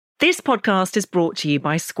This podcast is brought to you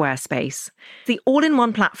by Squarespace, the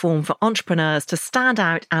all-in-one platform for entrepreneurs to stand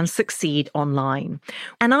out and succeed online.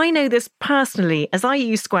 And I know this personally as I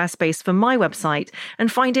use Squarespace for my website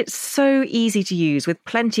and find it so easy to use with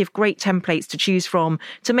plenty of great templates to choose from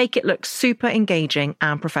to make it look super engaging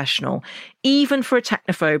and professional, even for a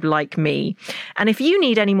technophobe like me. And if you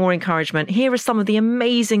need any more encouragement, here are some of the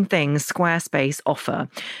amazing things Squarespace offer.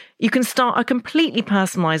 You can start a completely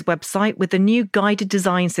personalized website with the new guided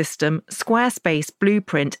design system, Squarespace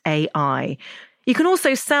Blueprint AI. You can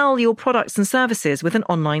also sell your products and services with an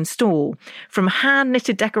online store. From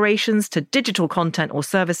hand-knitted decorations to digital content or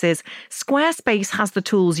services, Squarespace has the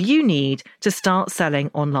tools you need to start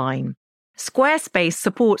selling online. Squarespace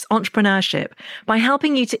supports entrepreneurship by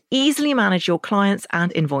helping you to easily manage your clients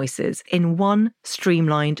and invoices in one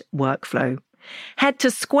streamlined workflow. Head to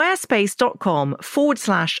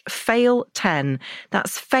squarespace.com/fail10.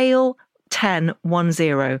 That's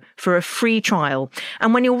fail1010 for a free trial.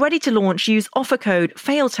 And when you're ready to launch, use offer code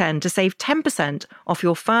FAIL10 to save 10% off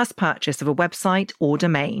your first purchase of a website or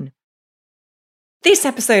domain. This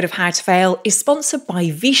episode of How to Fail is sponsored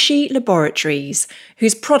by Vichy Laboratories,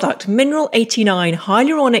 whose product Mineral 89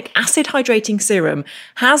 Hyaluronic Acid Hydrating Serum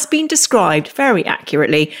has been described very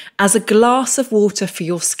accurately as a glass of water for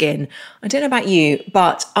your skin. I don't know about you,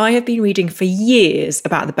 but I have been reading for years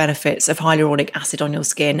about the benefits of hyaluronic acid on your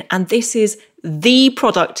skin, and this is the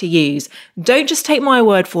product to use. Don't just take my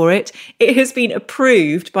word for it. It has been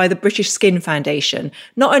approved by the British Skin Foundation.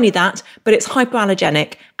 Not only that, but it's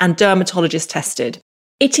hypoallergenic and dermatologist tested.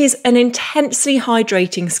 It is an intensely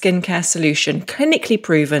hydrating skincare solution, clinically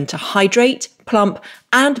proven to hydrate, plump,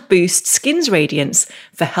 and boost skin's radiance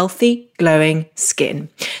for healthy, glowing skin.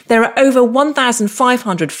 There are over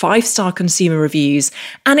 1,500 five-star consumer reviews,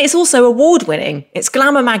 and it's also award-winning. It's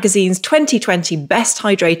Glamour magazine's 2020 Best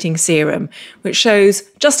Hydrating Serum, which shows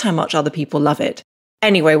just how much other people love it.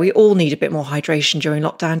 Anyway, we all need a bit more hydration during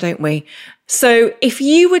lockdown, don't we? So if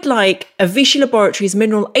you would like a Vichy Laboratories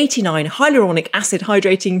Mineral 89 Hyaluronic Acid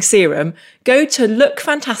Hydrating Serum, go to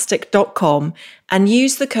lookfantastic.com and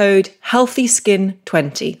use the code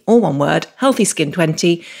HEALTHYSKIN20, all one word,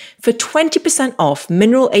 HEALTHYSKIN20, for 20% off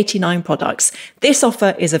Mineral 89 products. This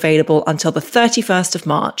offer is available until the 31st of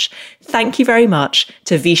March. Thank you very much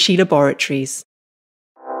to Vichy Laboratories.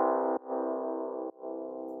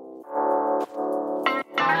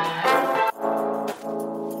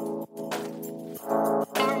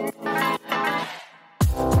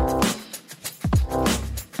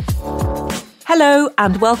 Hello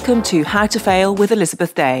and welcome to How to Fail with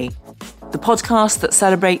Elizabeth Day, the podcast that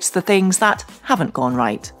celebrates the things that haven't gone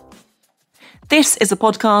right. This is a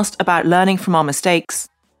podcast about learning from our mistakes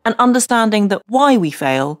and understanding that why we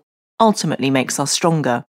fail ultimately makes us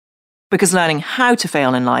stronger. Because learning how to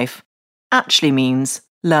fail in life actually means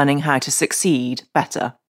learning how to succeed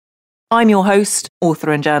better. I'm your host,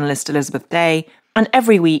 author and journalist Elizabeth Day, and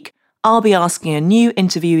every week I'll be asking a new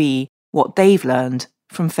interviewee what they've learned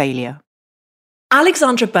from failure.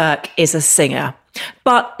 Alexandra Burke is a singer,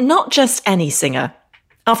 but not just any singer.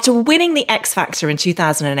 After winning the X Factor in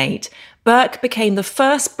 2008, Burke became the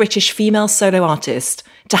first British female solo artist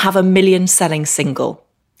to have a million-selling single.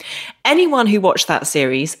 Anyone who watched that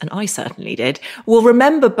series, and I certainly did, will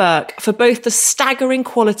remember Burke for both the staggering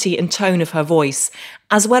quality and tone of her voice,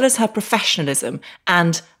 as well as her professionalism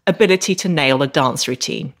and ability to nail a dance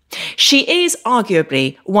routine. She is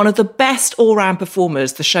arguably one of the best all-round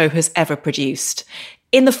performers the show has ever produced.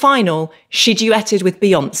 In the final, she duetted with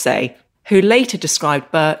Beyoncé, who later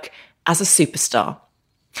described Burke as a superstar.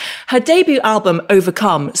 Her debut album,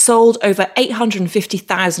 Overcome, sold over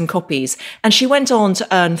 850,000 copies, and she went on to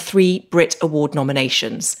earn 3 Brit Award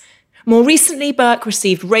nominations. More recently, Burke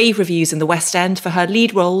received rave reviews in the West End for her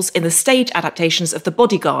lead roles in the stage adaptations of The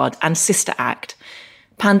Bodyguard and Sister Act.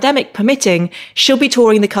 Pandemic permitting, she'll be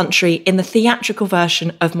touring the country in the theatrical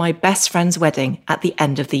version of My Best Friend's Wedding at the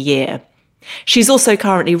end of the year. She's also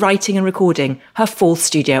currently writing and recording her 4th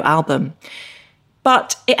studio album.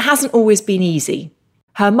 But it hasn't always been easy.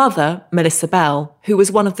 Her mother, Melissa Bell, who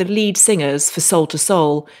was one of the lead singers for Soul to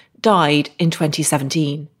Soul, died in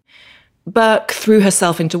 2017. Burke threw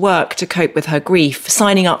herself into work to cope with her grief,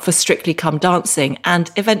 signing up for Strictly Come Dancing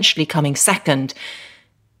and eventually coming second.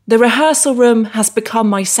 "The rehearsal room has become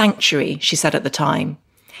my sanctuary," she said at the time.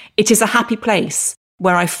 "It is a happy place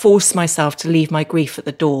where I force myself to leave my grief at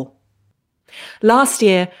the door." Last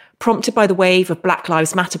year, prompted by the wave of Black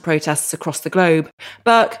Lives Matter protests across the globe,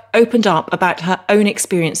 Burke opened up about her own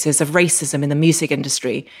experiences of racism in the music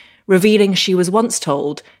industry, revealing she was once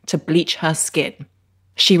told to bleach her skin.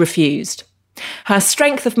 She refused. Her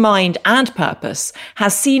strength of mind and purpose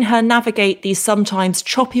has seen her navigate these sometimes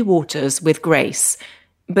choppy waters with grace,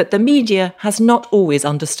 but the media has not always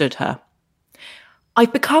understood her.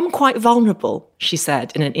 "I've become quite vulnerable," she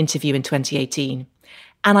said in an interview in 2018,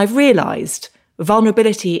 "and I've realised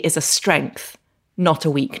vulnerability is a strength, not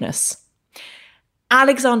a weakness."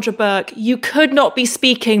 Alexandra Burke, you could not be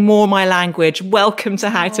speaking more my language. Welcome to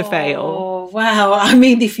How to Fail. Oh, wow. I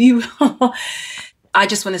mean, if you... I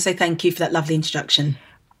just want to say thank you for that lovely introduction.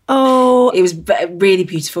 Oh, it was really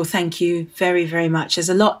beautiful. Thank you very, very much. There's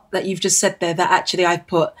a lot that you've just said there that actually I've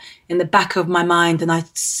put in the back of my mind and I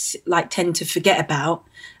tend to forget about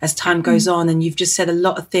as time goes on. And you've just said a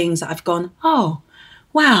lot of things that I've gone, oh,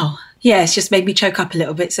 wow. Yeah, it's just made me choke up a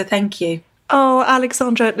little bit. So thank you. Oh,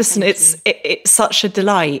 Alexandra, listen, it's such a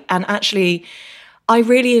delight. And actually, I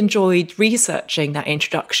really enjoyed researching that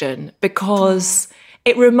introduction because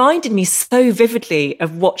it reminded me so vividly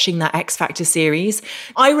of watching that X Factor series.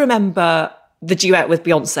 I remember the duet with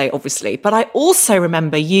Beyonce, obviously, but I also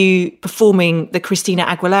remember you performing the Christina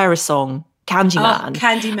Aguilera song, Candyman. Oh,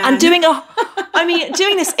 Candyman. And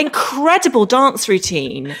doing this incredible dance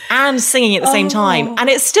routine and singing at the same time. And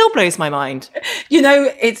it still blows my mind. You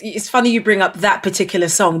know, it's funny you bring up that particular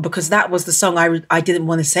song because that was the song I didn't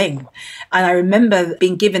want to sing. And I remember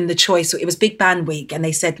being given the choice. It was Big Band Week and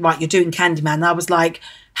they said, right, you're doing Candyman. And I was like,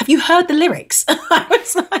 have you heard the lyrics? I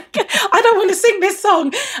was like, I don't want to sing this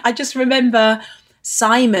song. I just remember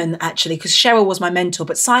Simon, actually, because Cheryl was my mentor,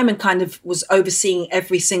 but Simon kind of was overseeing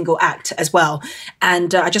every single act as well.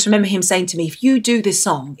 And I just remember him saying to me, if you do this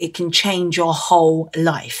song, it can change your whole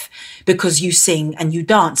life because you sing and you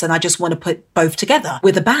dance. And I just want to put both together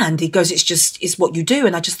with a band. He goes, it's what you do.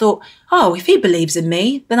 And I just thought, oh, if he believes in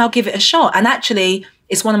me, then I'll give it a shot. And actually,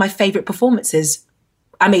 it's one of my favorite performances.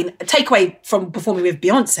 I mean, take away from performing with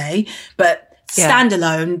Beyonce, but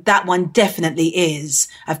standalone, that one definitely is,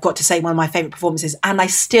 I've got to say, one of my favourite performances. And I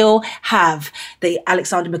still have the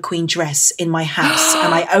Alexander McQueen dress in my house.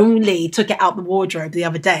 And I only took it out the wardrobe the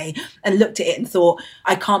other day and looked at it and thought,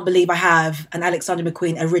 I can't believe I have an Alexander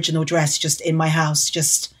McQueen original dress just in my house,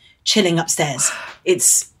 just chilling upstairs.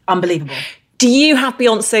 It's unbelievable. Do you have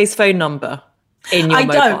Beyonce's phone number in your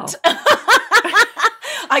mobile? Don't.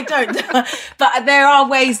 I don't, but there are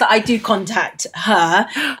ways that I do contact her,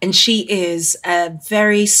 and she is a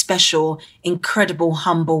very special, incredible,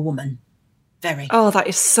 humble woman. Very. Oh, that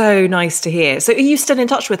is so nice to hear. So are you still in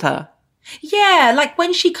touch with her? Yeah, like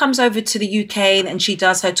when she comes over to the UK and she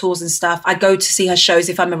does her tours and stuff, I go to see her shows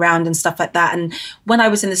if I'm around and stuff like that. And when I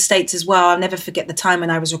was in the States as well, I'll never forget the time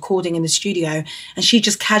when I was recording in the studio and she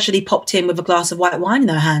just casually popped in with a glass of white wine in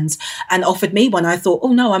her hands and offered me one. I thought,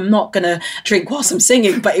 oh no, I'm not going to drink whilst I'm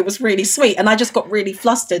singing, but it was really sweet. And I just got really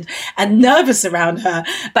flustered and nervous around her.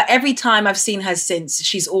 But every time I've seen her since,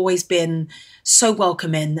 she's always been so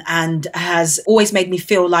welcoming and has always made me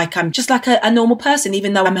feel like I'm just like a normal person,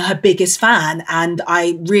 even though I'm her biggest fan. And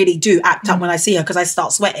I really do act up when I see her because I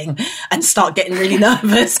start sweating and start getting really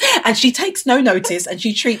nervous. And she takes no notice and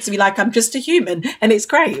she treats me like I'm just a human. And it's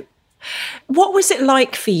great. What was it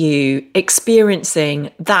like for you experiencing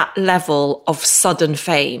that level of sudden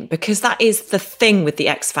fame? Because that is the thing with the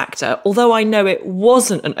X Factor. Although I know it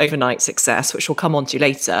wasn't an overnight success, which we'll come on to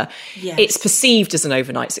later, yes, it's perceived as an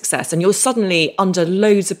overnight success. And you're suddenly under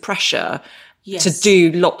loads of pressure to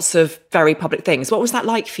do lots of very public things. What was that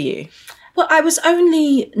like for you? Well, I was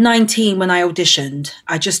only 19 when I auditioned.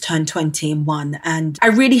 I just turned 21. And I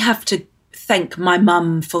really have to thank my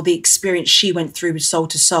mum for the experience she went through with Soul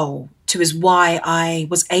to Soul, is why I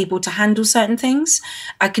was able to handle certain things.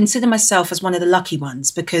 I consider myself as one of the lucky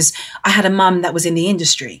ones because I had a mum that was in the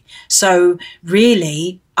industry. So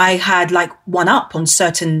really, I had like one up on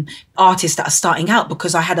certain artists that are starting out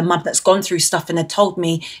because I had a mum that's gone through stuff and had told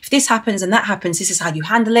me, if this happens and that happens, this is how you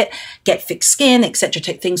handle it, get thick skin, etc.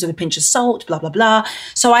 Take things with a pinch of salt, blah, blah, blah.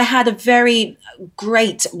 So I had a very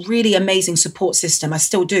great, really amazing support system. I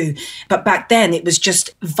still do. But back then it was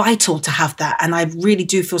just vital to have that. And I really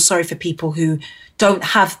do feel sorry for people who don't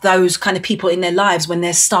have those kind of people in their lives when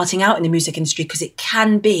they're starting out in the music industry, because it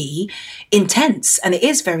can be intense and it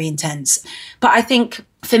is very intense. But I think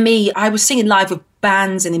for me, I was singing live with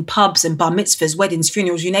bands and in pubs and bar mitzvahs, weddings,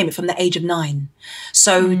 funerals, you name it, from the age of 9.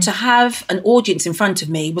 So to have an audience in front of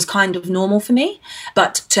me was kind of normal for me.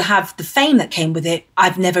 But to have the fame that came with it,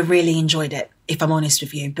 I've never really enjoyed it, if I'm honest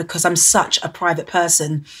with you, because I'm such a private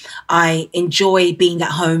person. I enjoy being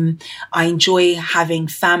at home. I enjoy having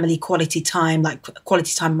family quality time, like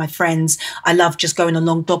quality time with my friends. I love just going on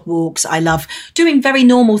long dog walks. I love doing very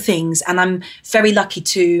normal things. And I'm very lucky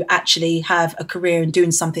to actually have a career and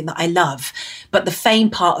doing something that I love. But the fame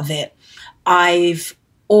part of it, I've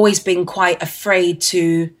always been quite afraid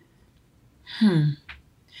to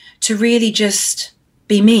really just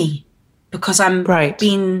be me, because I'm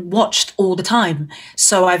being watched all the time.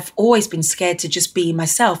 So I've always been scared to just be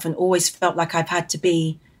myself, and always felt like I've had to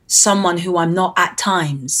be someone who I'm not at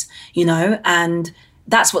times, you know, and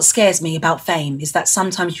that's what scares me about fame, is that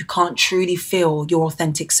sometimes you can't truly feel your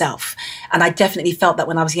authentic self. And I definitely felt that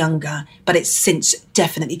when I was younger, but it's since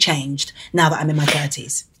definitely changed now that I'm in my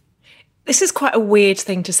 30s. This is quite a weird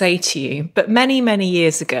thing to say to you, but many, many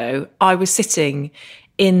years ago, I was sitting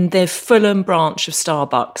in the Fulham branch of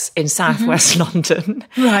Starbucks in southwest London.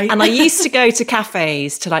 Right. And I used to go to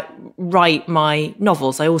cafes to like write my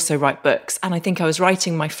novels. I also write books. And I think I was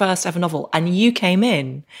writing my first ever novel, and you came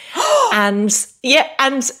in. And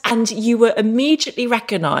you were immediately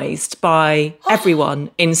recognised by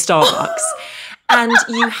everyone in Starbucks. And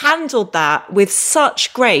you handled that with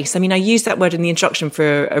such grace. I mean, I used that word in the introduction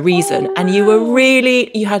for a reason. And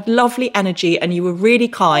you had lovely energy, and you were really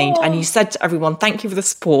kind. And you said to everyone, thank you for the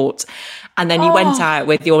support. And then you went out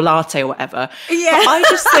with your latte or whatever. Yeah. But I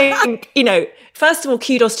just think, you know, first of all,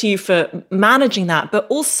 kudos to you for managing that, but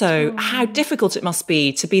also how difficult it must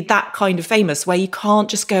be to be that kind of famous, where you can't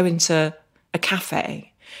just go into a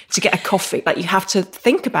cafe to get a coffee. Like, you have to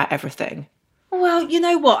think about everything. Well, you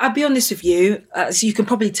know what? I'll be honest with you. So you can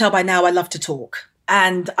probably tell by now, I love to talk.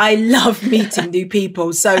 And I love meeting new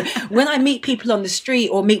people. So when I meet people on the street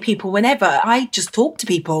or meet people whenever, I just talk to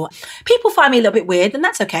people. People find me a little bit weird, and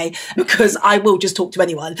that's okay, because I will just talk to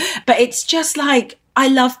anyone. But it's just like, I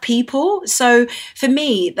love people. So for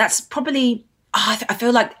me, that's probably, I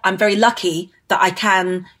feel like I'm very lucky that I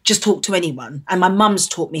can just talk to anyone. And my mum's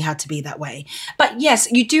taught me how to be that way. But yes,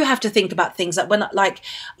 you do have to think about things that when, like,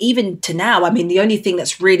 even to now, I mean, the only thing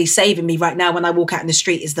that's really saving me right now when I walk out in the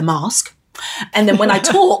street is the mask. And then when I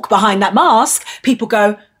talk behind that mask, people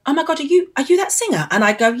go, oh my God, are you that singer? And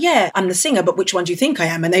I go, yeah, I'm the singer, but which one do you think I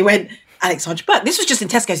am? And they went, Alexandra Burke. This was just in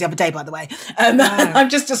Tesco's the other day, by the way. Wow. I'm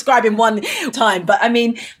just describing one time. But I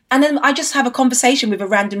mean, and then I just have a conversation with a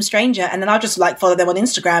random stranger, and then I'll just like follow them on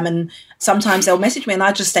Instagram, and sometimes they'll message me and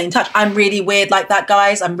I just stay in touch. I'm really weird like that,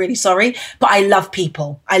 guys. I'm really sorry. But I love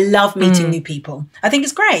people. I love meeting new people. I think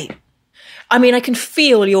it's great. I mean, I can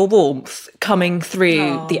feel your warmth coming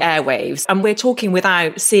through the airwaves, and we're talking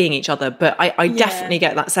without seeing each other, but I definitely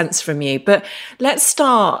get that sense from you. But let's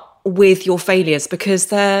start with your failures, because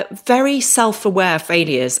they're very self-aware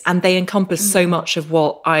failures, and they encompass so much of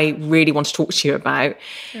what I really want to talk to you about.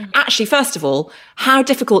 Actually, first of all, how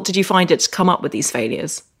difficult did you find it to come up with these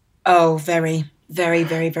failures? Oh, very, very,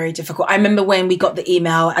 very, very difficult. I remember when we got the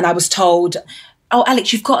email and I was told, oh,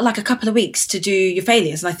 Alex, you've got like a couple of weeks to do your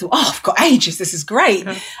failures. And I thought, oh, I've got ages. This is great.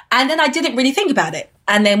 And then I didn't really think about it.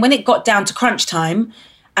 And then when it got down to crunch time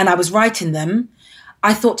and I was writing them,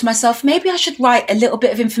 I thought to myself, maybe I should write a little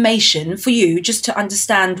bit of information for you just to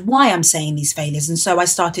understand why I'm saying these failures. And so I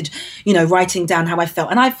started, writing down how I felt.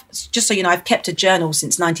 And I've kept a journal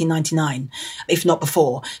since 1999, if not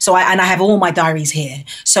before. So I have all my diaries here.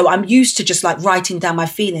 So I'm used to just like writing down my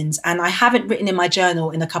feelings. And I haven't written in my journal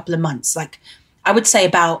in a couple of months. Like, I would say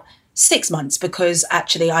about 6 months, because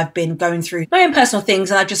actually I've been going through my own personal things,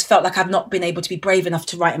 and I just felt like I've not been able to be brave enough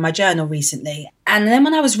to write in my journal recently. And then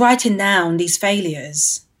when I was writing down these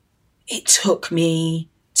failures, it took me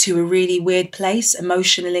to a really weird place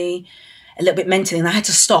emotionally, a little bit mentally, and I had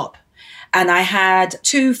to stop. And I had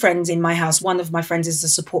 2 friends in my house. One of my friends is a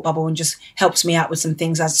support bubble and just helps me out with some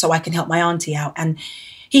things so I can help my auntie out. And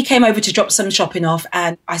he came over to drop some shopping off,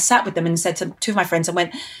 and I sat with them and said to 2 of my friends, I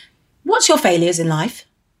went, what's your failures in life?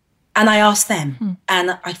 And I asked them,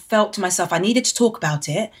 and I felt to myself, I needed to talk about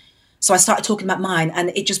it. So I started talking about mine,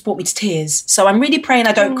 and it just brought me to tears. So I'm really praying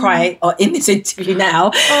I don't cry in this interview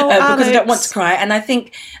now, because I don't want to cry. And I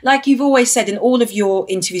think, like you've always said in all of your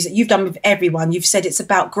interviews that you've done with everyone, you've said it's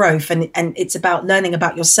about growth, and it's about learning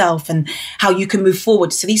about yourself and how you can move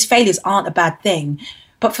forward. So these failures aren't a bad thing.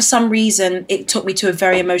 But for some reason, it took me to a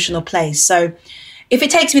very emotional place. So if it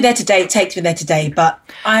takes me there today, it takes me there today. But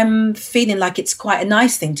I'm feeling like it's quite a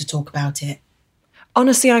nice thing to talk about it.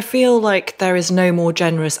 Honestly, I feel like there is no more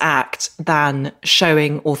generous act than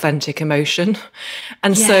showing authentic emotion.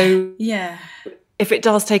 And so if it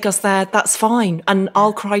does take us there, that's fine. And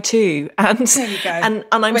I'll cry too. And there you go. And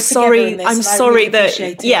I'm sorry. I'm sorry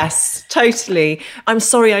that, yes, totally. I'm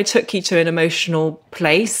sorry I took you to an emotional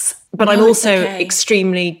place, but I'm also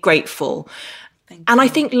extremely grateful. And I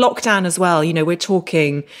think lockdown as well, we're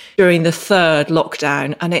talking during the 3rd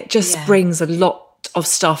lockdown, and it just brings a lot of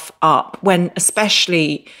stuff up when,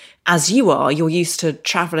 especially as you are, you're used to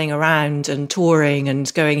traveling around and touring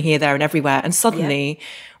and going here, there and everywhere. And suddenly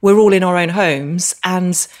we're all in our own homes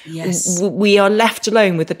and we are left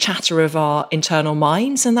alone with the chatter of our internal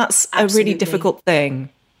minds. And that's a really difficult thing.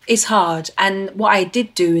 It's hard. And what I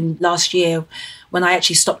did do in last year, when I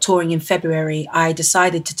actually stopped touring in February, I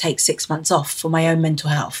decided to take 6 months off for my own mental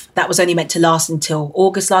health. That was only meant to last until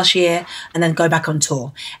August last year and then go back on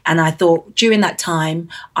tour. And I thought during that time,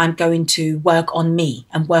 I'm going to work on me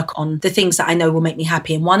and work on the things that I know will make me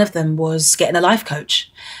happy. And one of them was getting a life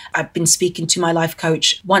coach. I've been speaking to my life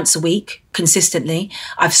coach once a week consistently.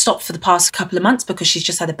 I've stopped for the past couple of months because she's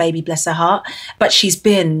just had a baby, bless her heart. But she's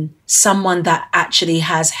been someone that actually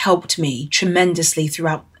has helped me tremendously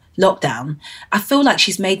throughout lockdown. I feel like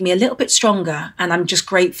she's made me a little bit stronger, and I'm just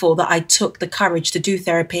grateful that I took the courage to do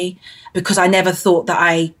therapy because I never thought that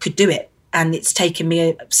I could do it. And it's taken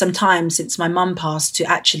me some time since my mum passed to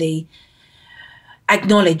actually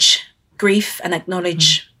acknowledge grief and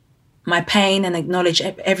acknowledge my pain and acknowledge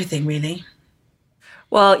everything, really.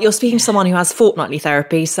 Well, you're speaking to someone who has fortnightly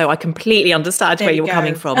therapy, so I completely understand where you're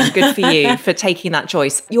coming from. Good for you for taking that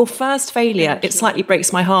choice. Your first failure, it slightly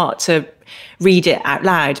breaks my heart to read it out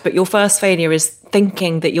loud, but your first failure is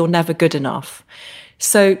thinking that you're never good enough.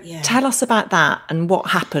 So tell us about that and what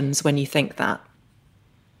happens when you think that.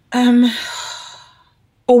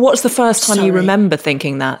 Or what's the first time you remember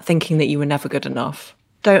thinking that you were never good enough?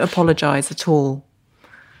 Don't apologise at all.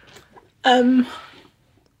 Oh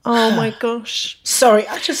my gosh. Sorry,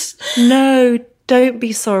 No, don't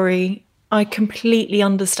be sorry. I completely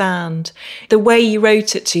understand. The way you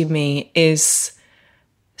wrote it to me is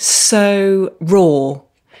so raw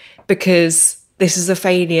because this is a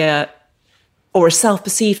failure or a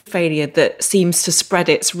self-perceived failure that seems to spread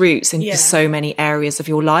its roots into so many areas of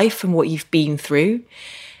your life and what you've been through.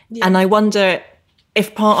 Yeah. And I wonder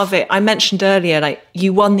if part of it, I mentioned earlier, like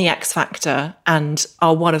you won the X Factor and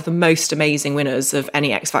are one of the most amazing winners of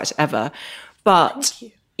any X Factor ever. But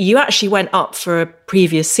you actually went up for a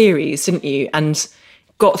previous series, didn't you? And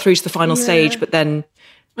got through to the final stage, but then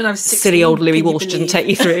when I was 16, silly old Louis Walsh didn't take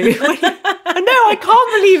you through. No, I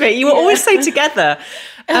can't believe it. You were always so together.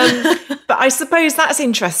 But I suppose that's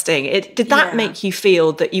interesting. Did that make you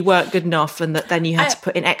feel that you weren't good enough and that then you had to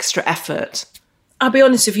put in extra effort? I'll be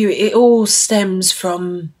honest with you, it all stems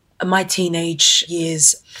from my teenage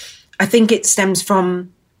years. I think it stems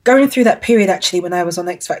from going through that period, actually, when I was on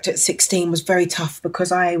X Factor at 16 was very tough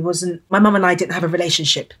because my mum and I didn't have a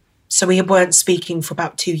relationship. So we weren't speaking for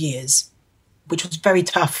about 2 years, which was very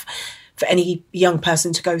tough for any young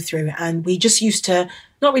person to go through. And we just used to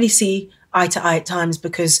not really see eye to eye at times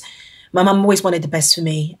because my mum always wanted the best for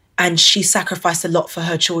me and she sacrificed a lot for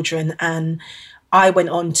her children. And I went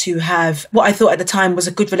on to have what I thought at the time was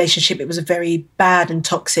a good relationship. It was a very bad and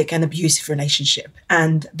toxic and abusive relationship.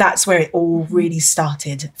 And that's where it all really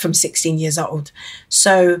started from 16 years old.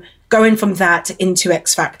 So going from that into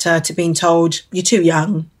X Factor to being told you're too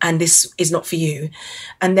young and this is not for you.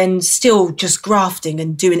 And then still just grafting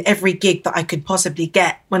and doing every gig that I could possibly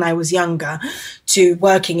get when I was younger to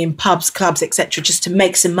working in pubs, clubs, etc., just to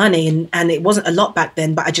make some money. And it wasn't a lot back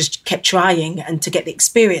then, but I just kept trying and to get the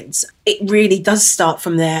experience. It really does start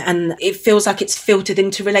from there. And it feels like it's filtered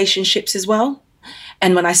into relationships as well.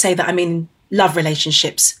 And when I say that, I mean love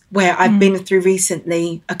relationships, where I've been through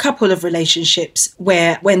recently a couple of relationships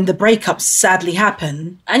where when the breakups sadly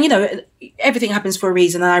happen, and you know, everything happens for a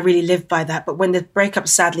reason and I really live by that. But when the breakups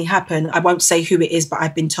sadly happen, I won't say who it is, but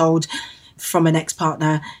I've been told from an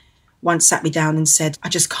ex-partner once sat me down and said, I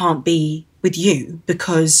just can't be with you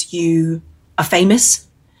because you are famous.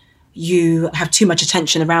 You have too much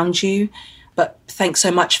attention around you. But thanks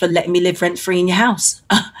so much for letting me live rent-free in your house.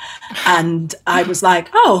 And I was like,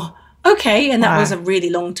 oh, okay. And that was a really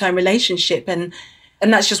long-term relationship. And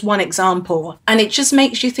that's just one example. And it just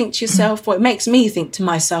makes you think to yourself, or it makes me think to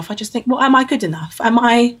myself, I just think, well, am I good enough? Am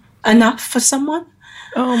I enough for someone?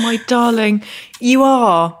 Oh, my darling, you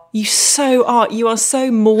are. You so are. You are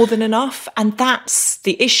so more than enough. And that's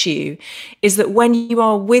the issue, is that when you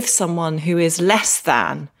are with someone who is less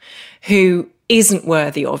than, who isn't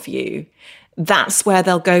worthy of you, that's where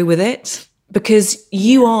they'll go with it. Because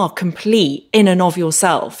you are complete in and of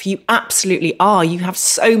yourself. You absolutely are. You have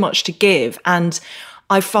so much to give. And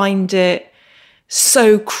I find it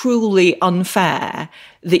so cruelly unfair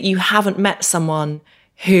that you haven't met someone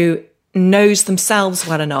who knows themselves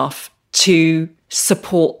well enough to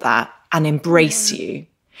support that and embrace you.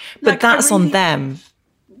 But like, that's on them.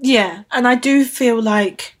 Yeah. And I do feel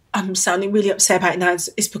like I'm sounding really upset about it now.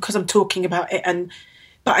 It's because I'm talking about it.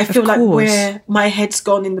 But I feel like where my head's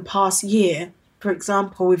gone in the past year, for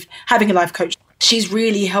example, with having a life coach, she's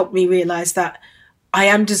really helped me realise that I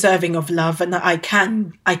am deserving of love, and that I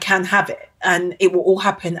can have it, and it will all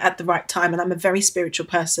happen at the right time. And I'm a very spiritual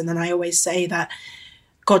person, and I always say that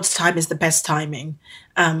God's time is the best timing.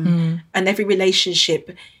 And every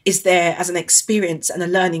relationship is there as an experience and a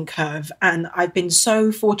learning curve. And I've been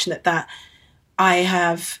so fortunate that I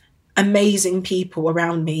have amazing people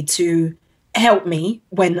around me to help me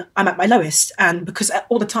when I'm at my lowest. And because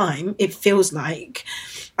all the time it feels like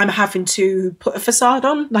I'm having to put a facade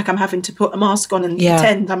on, like I'm having to put a mask on and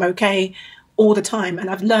pretend I'm okay all the time. And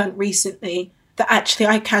I've learned recently that actually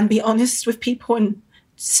I can be honest with people and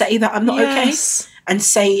say that I'm not okay, and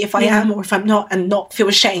say if I am or if I'm not, and not feel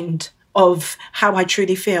ashamed of how I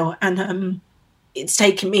truly feel. And it's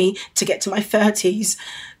taken me to get to my 30s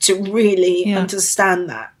to really understand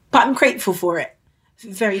that. But I'm grateful for it.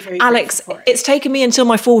 Very, very Alex, grateful for it. It's taken me until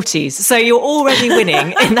my 40s. So you're already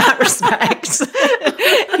winning in that respect.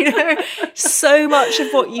 You know, so much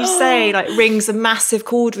of what you say like rings a massive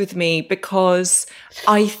chord with me, because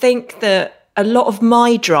I think that a lot of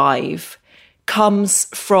my drive comes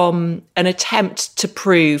from an attempt to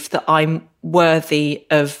prove that I'm worthy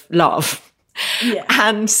of love. Yeah.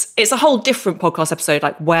 And it's a whole different podcast episode,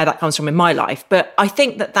 like where that comes from in my life. But I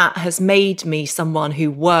think that has made me someone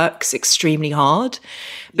who works extremely hard,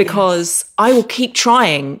 because I will keep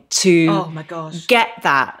trying to get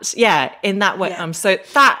that, in that way. So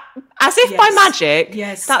that, as if by magic,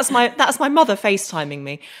 that's my mother FaceTiming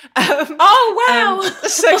me. Oh, wow.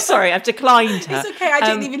 So sorry, I've declined her. It's okay, I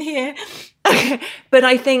didn't even hear. But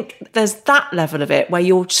I think there's that level of it where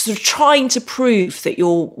you're sort of trying to prove that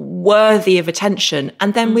you're worthy of attention.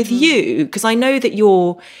 And then with you, because I know that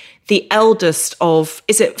you're the eldest of,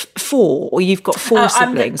 is it 4, or you've got 4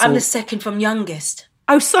 siblings? I'm the second from youngest.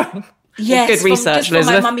 Oh, sorry. Yes. Good research,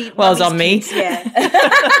 Elizabeth. Well done, me. Yeah.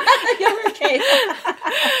 You're okay.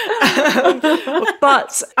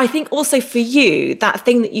 But I think also for you, that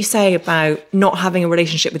thing that you say about not having a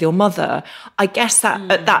relationship with your mother, I guess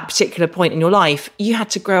that at that particular point in your life, you had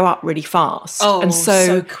to grow up really fast. Oh, and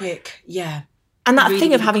so quick. Yeah. And that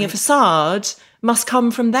thing of having a facade must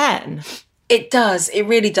come from then. It does. It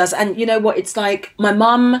really does. And you know what? It's like my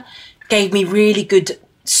mum gave me really good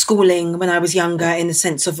schooling when I was younger, in the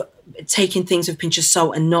sense of taking things with a pinch of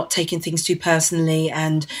salt and not taking things too personally.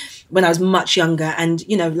 And when I was much younger, and,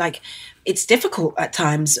 you know, like, it's difficult at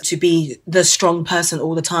times to be the strong person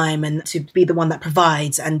all the time, and to be the one that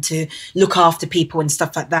provides and to look after people and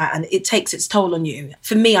stuff like that. And it takes its toll on you.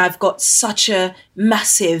 For me, I've got such a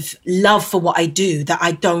massive love for what I do that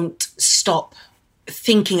I don't stop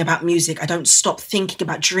thinking about music. I don't stop thinking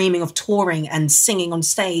about dreaming of touring and singing on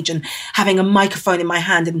stage and having a microphone in my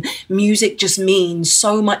hand. And music just means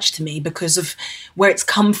so much to me because of where it's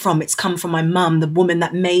come from. It's come from my mum, the woman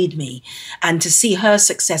that made me. And to see her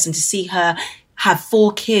success and to see her have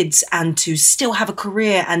 4 kids and to still have a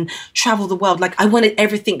career and travel the world. Like, I wanted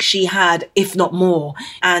everything she had, if not more.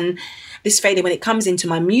 And this failure, when it comes into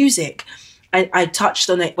my music, I touched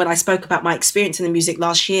on it when I spoke about my experience in the music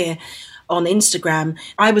last year on Instagram.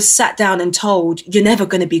 I was sat down and told, you're never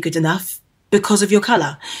going to be good enough because of your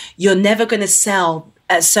colour. You're never going to sell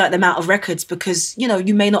a certain amount of records because, you know,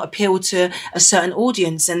 you may not appeal to a certain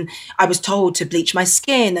audience. And I was told to bleach my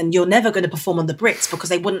skin, and you're never going to perform on the Brits because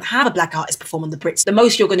they wouldn't have a black artist perform on the Brits. The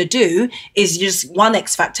most you're going to do is just one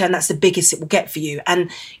X Factor, and that's the biggest it will get for you. And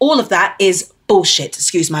all of that is bullshit,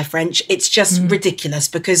 excuse my French. It's just ridiculous,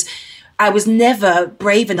 because I was never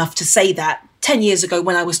brave enough to say that 10 years ago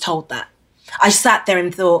when I was told that. I sat there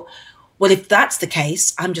and thought, well, if that's the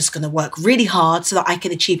case, I'm just going to work really hard so that I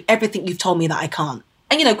can achieve everything you've told me that I can't.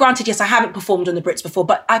 And, you know, granted, yes, I haven't performed on the Brits before,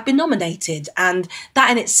 but I've been nominated. And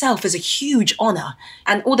that in itself is a huge honour.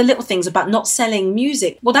 And all the little things about not selling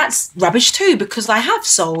music, well, that's rubbish too, because I have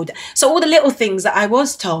sold. So all the little things that I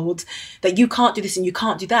was told, that you can't do this and you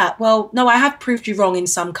can't do that, well, no, I have proved you wrong in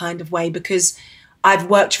some kind of way, because I've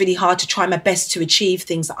worked really hard to try my best to achieve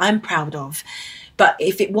things that I'm proud of. But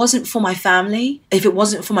if it wasn't for my family, if it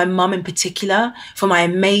wasn't for my mum in particular, for my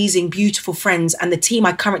amazing, beautiful friends and the team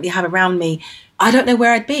I currently have around me, I don't know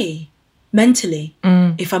where I'd be mentally.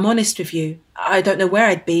 If I'm honest with you, I don't know where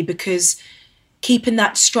I'd be, because keeping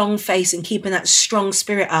that strong face and keeping that strong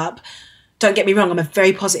spirit up, don't get me wrong, I'm a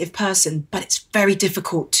very positive person, but it's very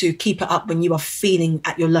difficult to keep it up when you are feeling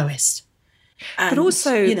at your lowest. And, but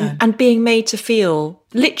also, you know, and being made to feel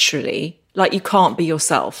literally like you can't be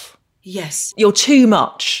yourself. Yes. You're too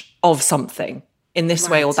much of something in this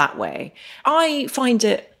way or that way. I find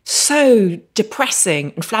it so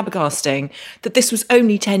depressing and flabbergasting that this was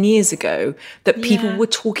only 10 years ago that people were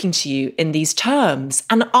talking to you in these terms.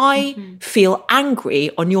 And I feel angry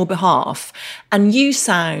on your behalf. And you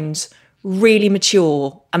sound really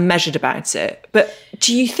mature and measured about it. But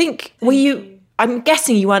do you think, I'm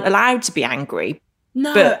guessing you weren't allowed to be angry.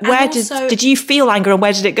 No. But where did you feel anger and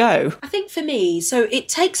where did it go? I think for me, so it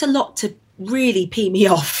takes a lot to really pee me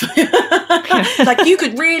off. Like you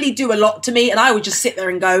could really do a lot to me and I would just sit there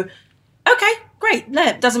and go, okay, great. No,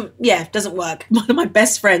 it doesn't work. One of my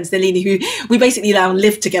best friends, Nelini, who we basically now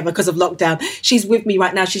live together because of lockdown, she's with me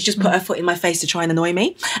right now. She's just put her foot in my face to try and annoy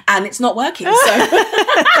me and it's not working. So,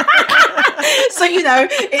 so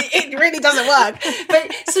it really doesn't work.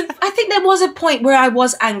 But so I think there was a point where I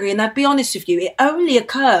was angry and I'd be honest with you, it only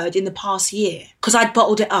occurred in the past year because I'd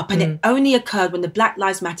bottled it up and it only occurred when the Black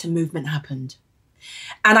Lives Matter movement happened.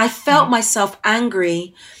 And I felt myself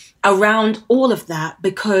angry around all of that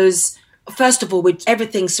because first of all, with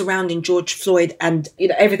everything surrounding George Floyd and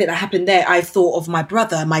everything that happened there, I thought of my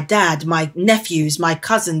brother, my dad, my nephews, my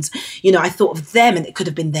cousins. I thought of them and it could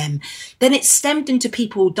have been them. Then it stemmed into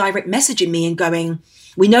people direct messaging me and going,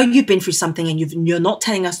 we know you've been through something and you're not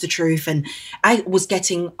telling us the truth. And I was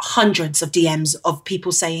getting hundreds of DMs of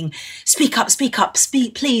people saying, speak up,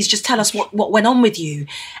 please just tell us what went on with you.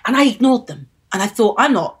 And I ignored them. And I thought,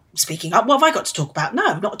 I'm not speaking up. What have I got to talk about?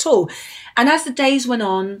 No, not at all. And as the days went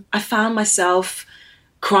on, I found myself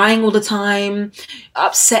crying all the time,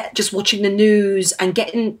 upset just watching the news and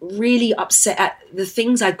getting really upset at the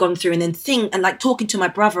things I'd gone through and then talking to my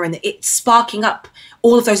brother and it sparking up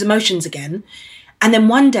all of those emotions again. And then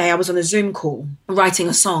one day I was on a Zoom call writing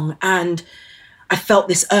a song and I felt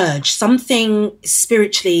this urge. Something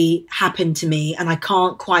spiritually happened to me and I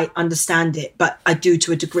can't quite understand it, but I do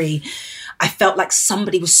to a degree. I felt like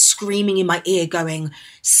somebody was screaming in my ear going,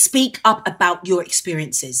 speak up about your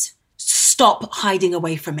experiences. Stop hiding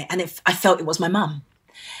away from it. And I felt it was my mum.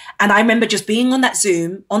 And I remember just being on that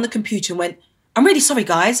Zoom on the computer and went, I'm really sorry,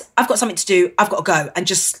 guys. I've got something to do. I've got to go. And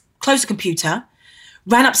just closed the computer,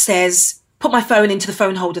 ran upstairs, put my phone into the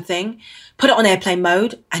phone holder thing, put it on airplane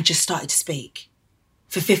mode and just started to speak.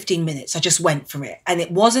 For 15 minutes, I just went for it. And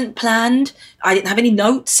it wasn't planned. I didn't have any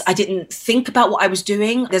notes. I didn't think about what I was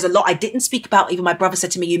doing. There's a lot I didn't speak about. Even my brother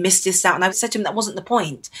said to me, you missed this out. And I said to him, that wasn't the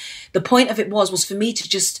point. The point of it was for me to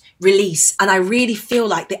just release. And I really feel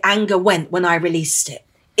like the anger went when I released it.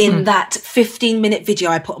 In that 15-minute video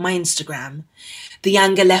I put on my Instagram, the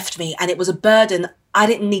anger left me and it was a burden I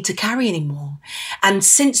didn't need to carry anymore. And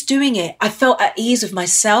since doing it, I felt at ease with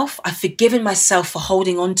myself. I've forgiven myself for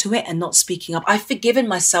holding on to it and not speaking up. I've forgiven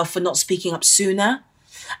myself for not speaking up sooner.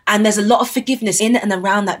 And there's a lot of forgiveness in and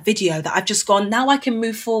around that video that I've just gone, now I can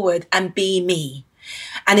move forward and be me.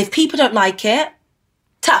 And if people don't like it,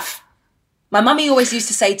 tough. My mummy always used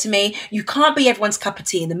to say to me, you can't be everyone's cup of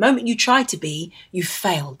tea. And the moment you try to be, you've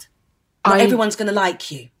failed. Not everyone's going to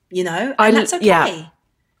like you, and that's okay. Yeah.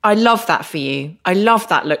 I love that for you. I love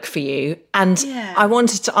that look for you. And I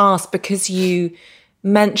wanted to ask, because you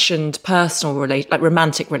mentioned personal,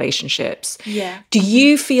 romantic relationships. Yeah. Do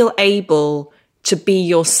you feel able to be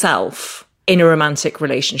yourself in a romantic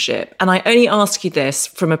relationship? And I only ask you this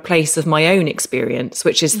from a place of my own experience,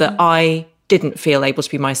 which is that I didn't feel able to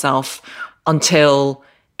be myself until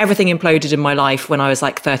everything imploded in my life when I was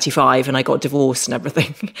like 35 and I got divorced and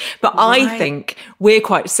everything. But I think we're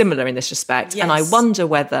quite similar in this respect. Yes. And I wonder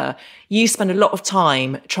whether you spend a lot of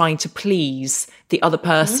time trying to please the other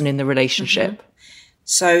person in the relationship.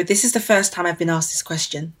 So this is the first time I've been asked this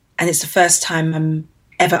question. And it's the first time I'm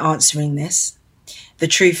ever answering this. The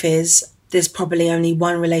truth is, there's probably only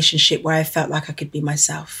one relationship where I felt like I could be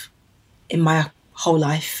myself in my whole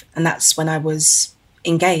life. And that's when I was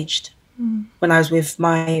engaged. When I was with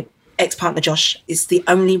my ex-partner, Josh. It's the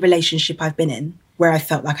only relationship I've been in where I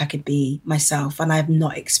felt like I could be myself. And I have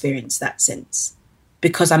not experienced that since,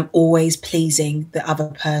 because I'm always pleasing the other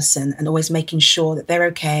person and always making sure that they're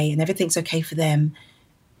okay and everything's okay for them.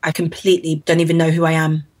 I completely don't even know who I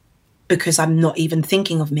am because I'm not even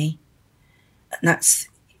thinking of me. And that's,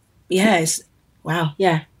 wow.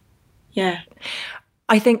 Yeah.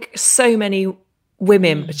 I think so many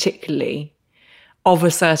women, particularly of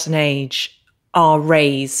a certain age, are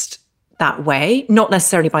raised that way, not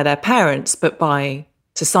necessarily by their parents, but by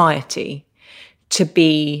society, to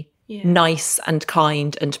be nice and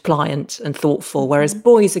kind and pliant and thoughtful, whereas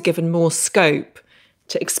boys are given more scope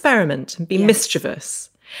to experiment and be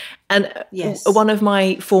mischievous. And one of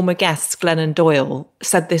my former guests, Glennon Doyle,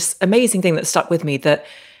 said this amazing thing that stuck with me, that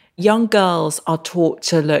young girls are taught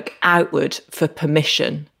to look outward for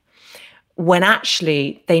permission, when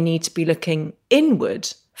actually they need to be looking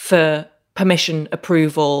inward for permission,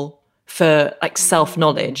 approval, for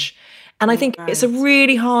self-knowledge. And I think it's a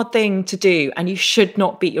really hard thing to do, and you should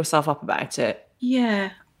not beat yourself up about it.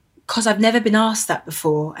 Yeah, because I've never been asked that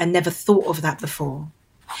before and never thought of that before.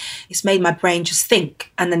 It's made my brain just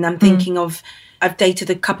think. And then I'm thinking of, I've dated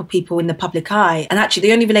a couple of people in the public eye. And actually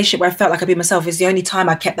the only relationship where I felt like I could be myself is the only time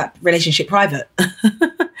I kept that relationship private.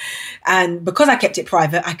 And because I kept it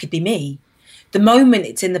private, I could be me. The moment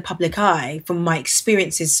it's in the public eye, from my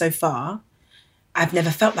experiences so far, I've never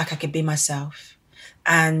felt like I could be myself.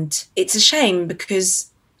 And it's a shame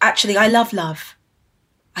because actually I love love.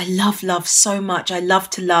 I love love so much. I love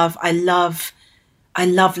to love. I love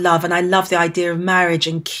love. And I love the idea of marriage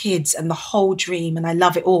and kids and the whole dream. And I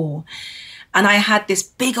love it all. And I had this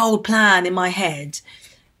big old plan in my head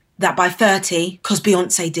that by 30, because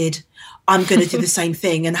Beyonce did, I'm going to do the same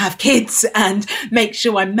thing and have kids and make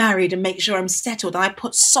sure I'm married and make sure I'm settled. And I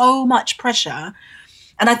put so much pressure.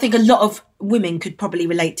 And I think a lot of women could probably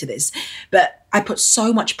relate to this, but I put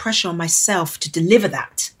so much pressure on myself to deliver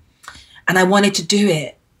that. And I wanted to do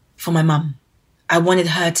it for my mum. I wanted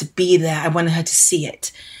her to be there. I wanted her to see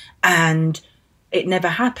it. And it never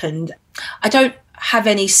happened. I don't have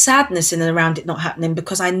any sadness in and around it not happening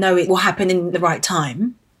because I know it will happen in the right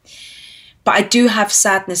time. But I do have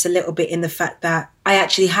sadness a little bit in the fact that I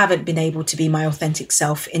actually haven't been able to be my authentic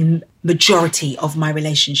self in majority of my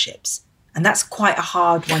relationships. And that's quite a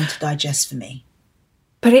hard one to digest for me.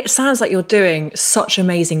 But it sounds like you're doing such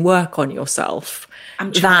amazing work on yourself.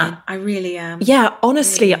 I'm trying. I really am. Yeah,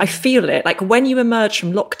 honestly, I feel it. Like when you emerge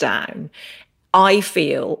from lockdown, I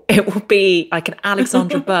feel it will be like an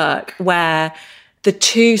Alexandra Burke where the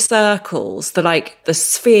two circles, the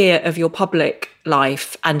sphere of your public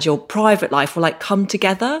life and your private life will like come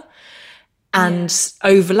together and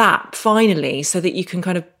overlap finally so that you can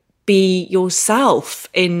kind of be yourself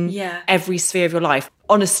in every sphere of your life.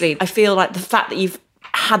 Honestly, I feel like the fact that you've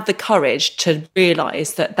had the courage to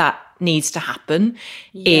realise that that needs to happen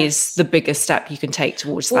is the biggest step you can take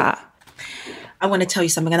towards that. I want to tell you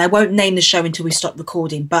something, and I won't name the show until we stop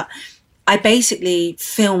recording, but I basically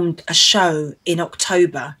filmed a show in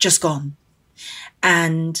October, just gone.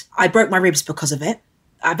 And I broke my ribs because of it.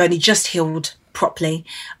 I've only just healed properly.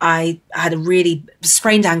 I had a really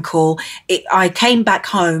sprained ankle. I came back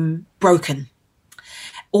home broken.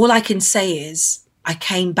 All I can say is I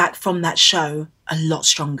came back from that show a lot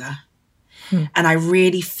stronger. And I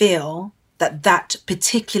really feel that that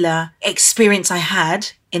particular experience I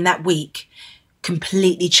had in that week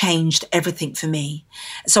completely changed everything for me.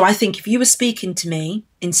 So I think if you were speaking to me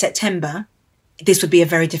in September, this would be a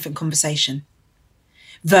very different conversation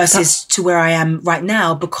versus to where I am right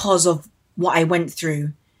now because of what I went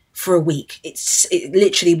through for a week. It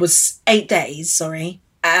literally was 8 days,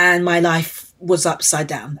 and my life was upside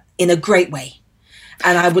down in a great way.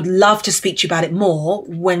 And I would love to speak to you about it more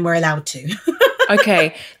when we're allowed to.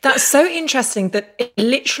 Okay, that's so interesting that it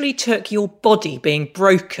literally took your body being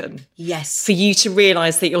broken for you to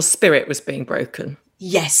realise that your spirit was being broken.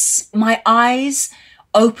 Yes. My eyes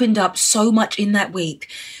opened up so much in that week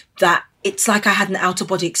that it's like I had an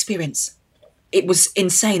out-of-body experience. It was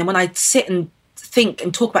insane. And when I sit and think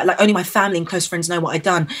and talk about it, like only my family and close friends know what I've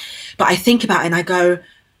done, but I think about it and I go,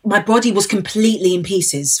 my body was completely in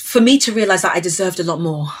pieces. For me to realise that I deserved a lot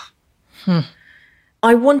more.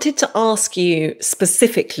 I wanted to ask you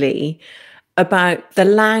specifically about the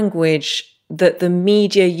language that the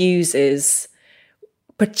media uses,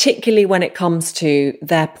 particularly when it comes to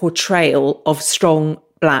their portrayal of strong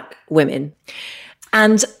Black women.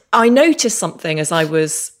 And I noticed something as I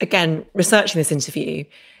was, again, researching this interview,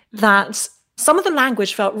 that some of the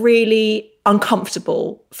language felt really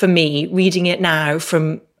uncomfortable for me reading it now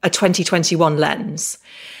from a 2021 lens.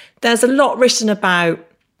 There's a lot written about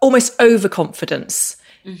almost overconfidence,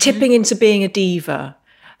 tipping into being a diva,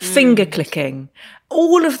 finger clicking.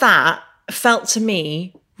 All of that felt to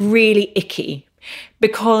me really icky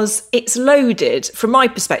because it's loaded, from my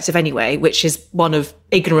perspective anyway, which is one of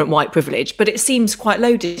ignorant white privilege, but it seems quite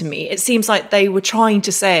loaded to me. It seems like they were trying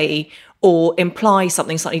to say or imply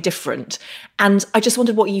something slightly different. And I just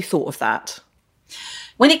wondered what you thought of that.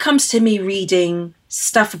 When it comes to me reading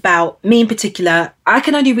stuff about me in particular, I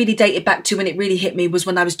can only really date it back to when it really hit me was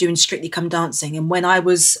when I was doing Strictly Come Dancing. And when I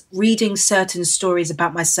was reading certain stories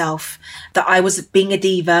about myself, that I was being a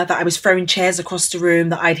diva, that I was throwing chairs across the room,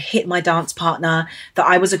 that I'd hit my dance partner, that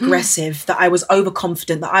I was aggressive, that I was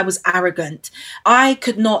overconfident, that I was arrogant. I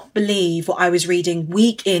could not believe what I was reading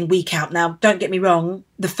week in, week out. Now, don't get me wrong,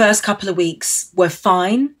 the first couple of weeks were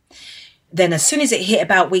fine. Then as soon as it hit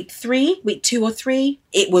about week 2 or 3,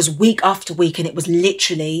 it was week after week. And it was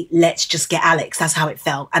literally, let's just get Alex. That's how it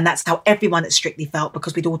felt. And that's how everyone at Strictly felt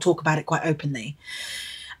because we'd all talk about it quite openly.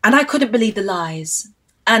 And I couldn't believe the lies.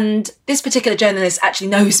 And this particular journalist actually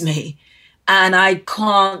knows me. And I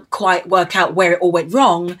can't quite work out where it all went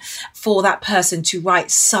wrong for that person to write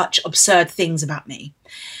such absurd things about me.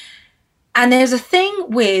 And there's a thing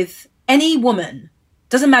with any woman,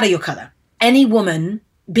 doesn't matter your colour, any woman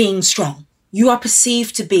being strong, you are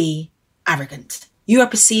perceived to be arrogant. You are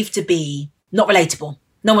perceived to be not relatable.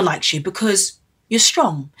 No one likes you because you're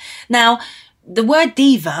strong. Now, the word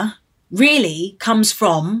diva really comes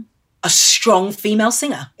from a strong female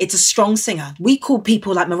singer. It's a strong singer. We call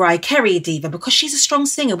people like Mariah Carey a diva because she's a strong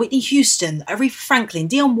singer. Whitney Houston, Aretha Franklin,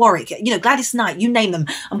 Dionne Warwick, Gladys Knight, you name them.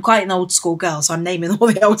 I'm quite an old school girl, so I'm naming all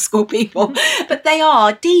the old school people. But they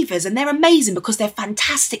are divas and they're amazing because they're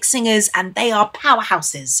fantastic singers and they are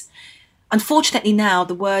powerhouses. Unfortunately now,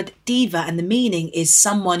 the word diva and the meaning is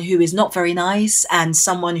someone who is not very nice and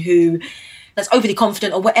someone who that's overly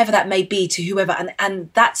confident or whatever that may be to whoever. And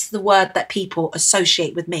that's the word that people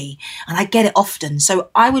associate with me. And I get it often. So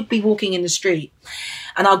I would be walking in the street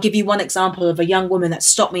and I'll give you one example of a young woman that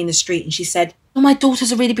stopped me in the street and she said, "Oh, my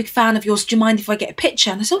daughter's a really big fan of yours. Do you mind if I get a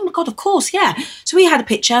picture?" And I said, "Oh my God, of course, yeah." So we had a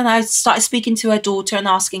picture and I started speaking to her daughter and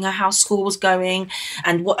asking her how school was going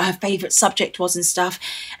and what her favourite subject was and stuff.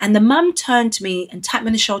 And the mum turned to me and tapped me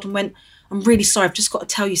on the shoulder and went, "I'm really sorry, I've just got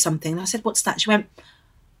to tell you something." And I said, "What's that?" She went,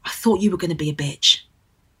 "I thought you were going to be a bitch."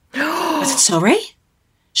 I said, "Sorry?"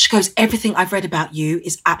 She goes, "Everything I've read about you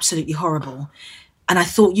is absolutely horrible. And I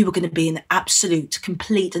thought you were going to be an absolute,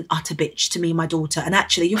 complete and utter bitch to me and my daughter. And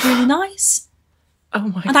actually, you're really nice." Oh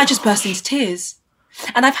my God. And I just burst into tears.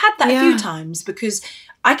 And I've had that a few times because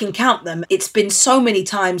I can count them. It's been so many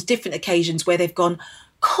times, different occasions where they've gone,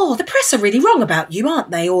 "Cool, the press are really wrong about you, aren't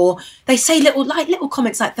they?" Or they say little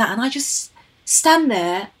comments like that. And I just stand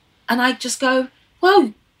there and I just go,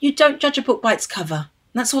 "Well, you don't judge a book by its cover."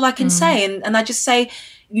 And that's all I can say. And I just say,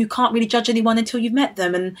 you can't really judge anyone until you've met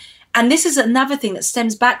them. And this is another thing that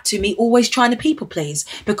stems back to me always trying to people please,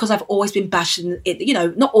 because I've always been bashing it,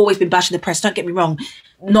 not always been bashing the press. Don't get me wrong.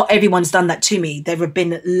 Not everyone's done that to me. There have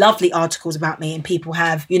been lovely articles about me and people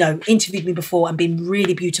have, interviewed me before and been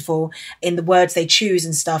really beautiful in the words they choose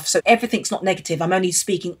and stuff. So everything's not negative. I'm only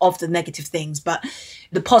speaking of the negative things, but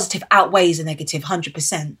the positive outweighs the negative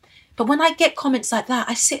 100%. But when I get comments like that,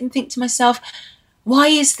 I sit and think to myself, why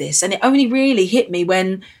is this? And it only really hit me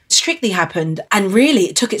when Strictly happened. And really,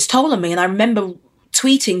 it took its toll on me. And I remember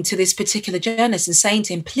tweeting to this particular journalist and saying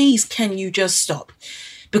to him, "Please, can you just stop?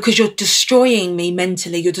 Because you're destroying me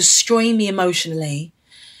mentally. You're destroying me emotionally.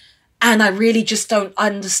 And I really just don't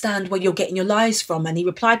understand where you're getting your lies from." And he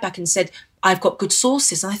replied back and said, "I've got good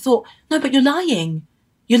sources." And I thought, no, but you're lying.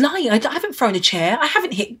 You're lying. I haven't thrown a chair. I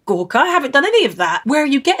haven't hit Gorka. I haven't done any of that. Where are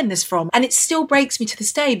you getting this from? And it still breaks me to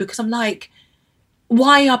this day because I'm like,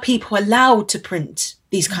 why are people allowed to print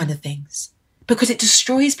these kind of things? Because it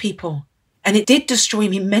destroys people. And it did destroy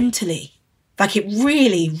me mentally. Like it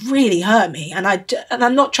really, really hurt me. And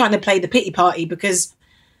I'm not trying to play the pity party because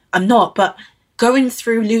I'm not, but going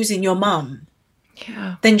through losing your mum,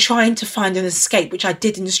 then trying to find an escape, which I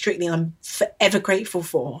did in the Strictly and I'm forever grateful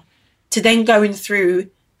for, to then going through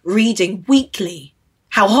reading weekly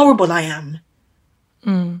how horrible I am,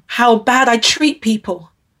 how bad I treat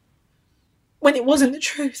people, when it wasn't the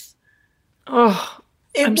truth. Oh,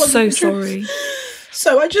 I'm so sorry.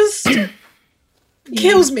 So I just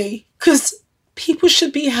kills me because people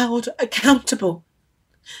should be held accountable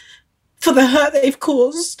for the hurt they've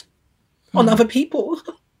caused on other people.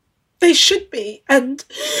 They should be. And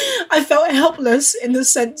I felt helpless in the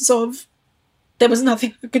sense of there was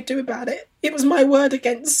nothing I could do about it. It was my word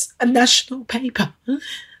against a national paper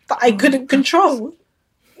that I couldn't control.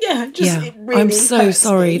 It really I'm so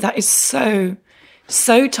sorry. Me. That is so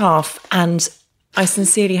tough. And I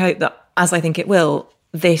sincerely hope that, as I think it will,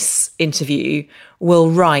 this interview will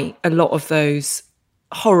right a lot of those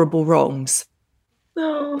horrible wrongs.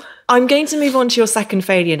 No. I'm going to move on to your second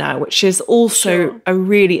failure now, which is also a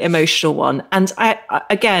really emotional one. And I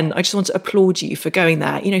just want to applaud you for going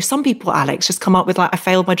there. Some people, Alex, just come up with I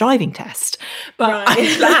failed my driving test. But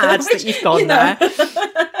I'm glad that you've gone there.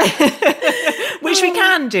 Which we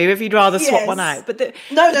can do if you'd rather swap one out. But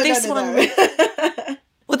this one,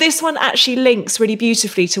 well, this one actually links really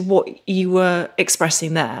beautifully to what you were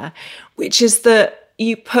expressing there, which is that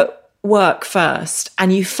you put work first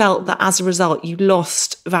and you felt that as a result you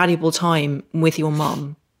lost valuable time with your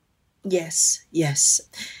mum. Yes.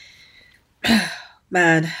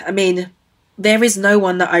 Man, I mean, there is no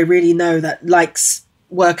one that I really know that likes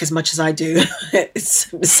work as much as I do. It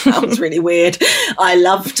sounds really weird. I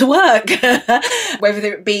love to work.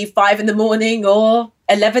 Whether it be 5 a.m. or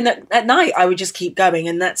 11 at night, I would just keep going.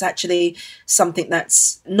 And that's actually something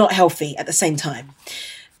that's not healthy at the same time.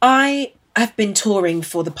 I have been touring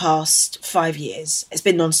for the past 5 years. It's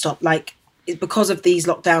been nonstop. Like because of these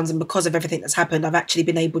lockdowns and because of everything that's happened, I've actually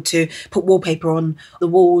been able to put wallpaper on the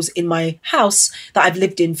walls in my house that I've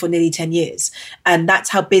lived in for nearly 10 years. And that's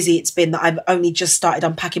how busy it's been, that I've only just started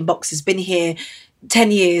unpacking boxes, been here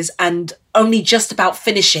 10 years and only just about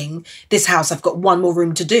finishing this house. I've got one more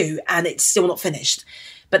room to do and it's still not finished.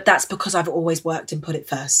 But that's because I've always worked and put it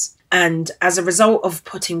first. And as a result of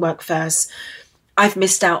putting work first, I've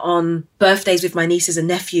missed out on birthdays with my nieces and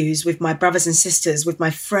nephews, with my brothers and sisters, with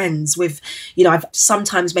my friends, with, I've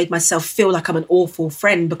sometimes made myself feel like I'm an awful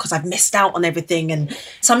friend because I've missed out on everything. And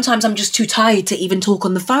sometimes I'm just too tired to even talk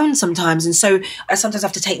on the phone sometimes. And so I sometimes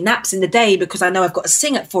have to take naps in the day because I know I've got to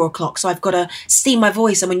sing at 4:00. So I've got to steam my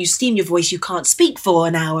voice. And when you steam your voice, you can't speak for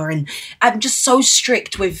an hour. And I'm just so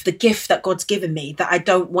strict with the gift that God's given me that I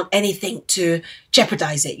don't want anything to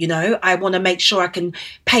jeopardize it. I want to make sure I can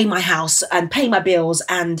pay my house and pay my bills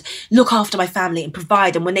and look after my family and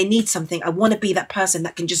provide. And when they need something, I want to be that person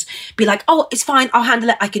that can just be like, oh, it's fine, I'll handle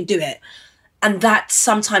it, I can do it. And that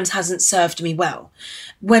sometimes hasn't served me well.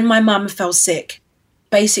 When my mum fell sick,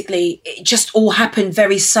 basically it just all happened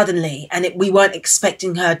very suddenly, and we weren't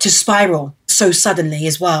expecting her to spiral so suddenly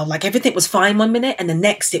as well. Like everything was fine one minute and the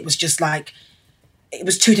next it was just like, it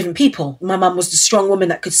was two different people. My mum was the strong woman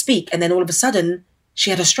that could speak, and then all of a sudden she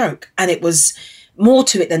had a stroke, and it was more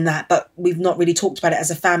to it than that, but we've not really talked about it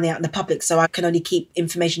as a family out in the public, so I can only keep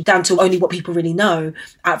information down to only what people really know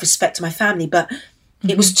out of respect to my family. But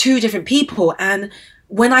it was two different people. And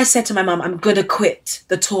when I said to my mum, I'm going to quit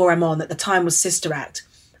the tour I'm on, at the time was Sister Act,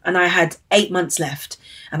 and I had 8 months left,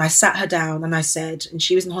 and I sat her down and I said, and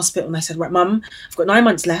she was in hospital, and I said, right, Mum, I've got 9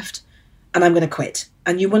 months left and I'm going to quit.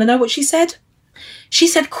 And you want to know what she said? She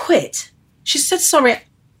said, quit. She said, sorry,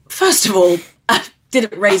 first of all, I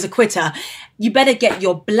didn't raise a quitter. You better get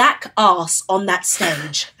your black ass on that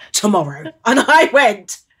stage tomorrow. And I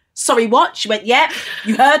went, sorry, what? She went, yeah,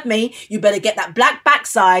 you heard me. You better get that black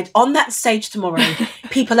backside on that stage tomorrow.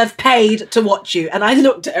 People have paid to watch you. And I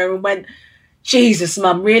looked at her and went, Jesus,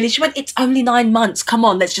 Mum, really? She went, it's only 9 months. Come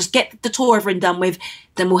on, let's just get the tour over and done with.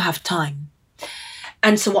 Then we'll have time.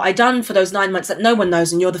 And so what I done for those 9 months that no one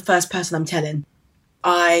knows, and you're the first person I'm telling,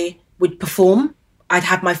 I would perform. I'd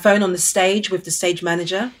have my phone on the stage with the stage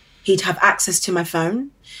manager. He'd have access to my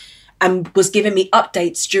phone and was giving me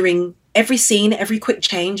updates during every scene, every quick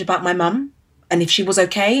change about my mum, and if she was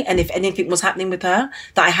okay and if anything was happening with her,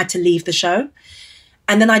 that I had to leave the show.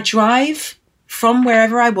 And then I'd drive from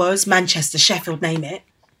wherever I was, Manchester, Sheffield, name it,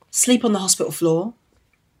 sleep on the hospital floor,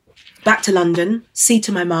 back to London, see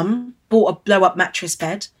to my mum, bought a blow-up mattress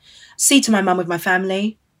bed, see to my mum with my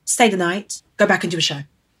family, stay the night, go back and do a show.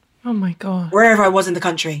 Oh my God. Wherever I was in the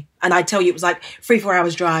country. And I tell you, it was like 3-4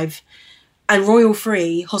 hours drive. And Royal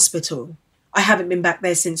Free Hospital, I haven't been back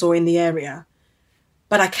there since or in the area,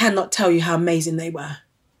 but I cannot tell you how amazing they were.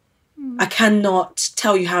 I cannot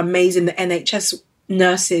tell you how amazing the NHS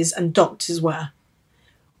nurses and doctors were.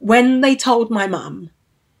 When they told my mum,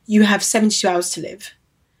 you have 72 hours to live,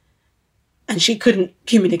 and she couldn't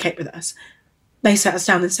communicate with us, they sat us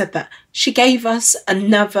down and said that. She gave us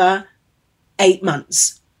another 8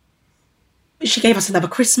 months. She gave us another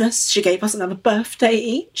Christmas. She gave us another birthday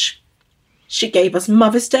each. She gave us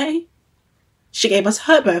Mother's Day. She gave us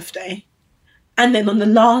her birthday. And then on the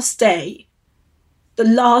last day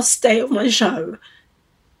of my show,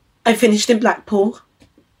 I finished in Blackpool.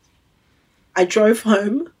 I drove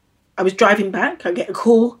home. I was driving back. I get a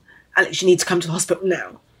call. Alex, you need to come to the hospital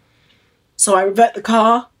now. So I revert the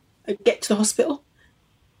car. I get to the hospital.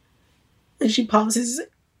 And she passes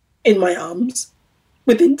in my arms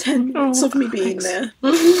within 10 minutes of me being there.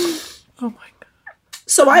 Oh my God.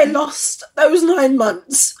 So I lost those 9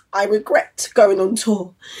 months. I regret going on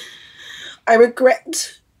tour. I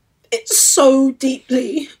regret it so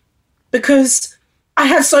deeply because I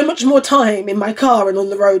had so much more time in my car and on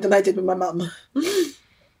the road than I did with my mum.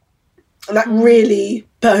 And that really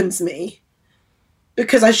burns me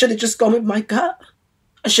because I should have just gone with my gut.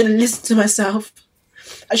 I should have listened to myself.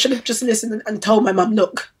 I should have just listened and told my mum,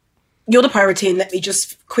 look, you're the priority and let me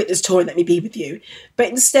just quit this tour and let me be with you. But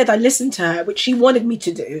instead I listened to her, which she wanted me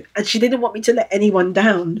to do, and she didn't want me to let anyone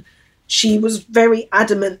down. She was very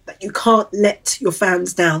adamant that you can't let your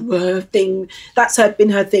fans down. Her thing, that's been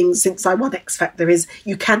her thing since I won X Factor, is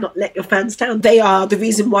you cannot let your fans down. They are the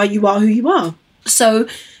reason why you are who you are. So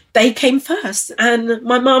they came first. And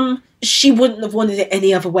my mum, she wouldn't have wanted it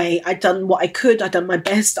any other way. I'd done what I could. I'd done my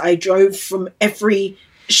best. I drove from every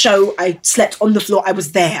show. I slept on the floor. I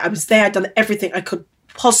was there. I'd done everything I could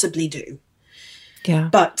possibly do. Yeah.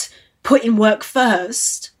 But putting work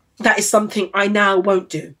first, that is something I now won't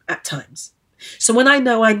do at times. So when I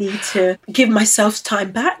know I need to give myself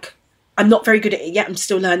time back, I'm not very good at it yet. I'm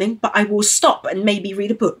still learning, but I will stop and maybe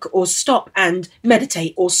read a book, or stop and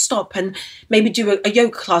meditate, or stop and maybe do a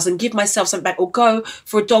yoga class and give myself something back, or go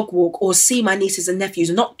for a dog walk, or see my nieces and nephews,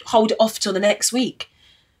 and not hold it off till the next week,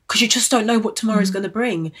 because you just don't know what tomorrow's going to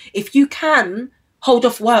bring. If you can hold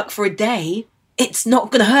off work for a day, it's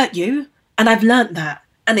not going to hurt you. And I've learned that.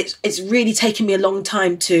 And it's really taken me a long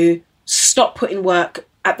time to stop putting work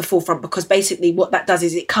at the forefront, because basically what that does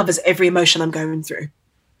is it covers every emotion I'm going through.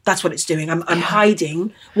 That's what it's doing. I'm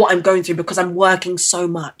hiding what I'm going through because I'm working so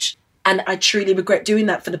much. And I truly regret doing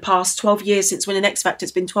that for the past 12 years. Since winning X Factor,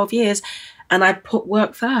 it's been 12 years. And I put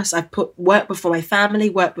work first. I put work before my family,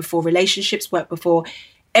 work before relationships, work before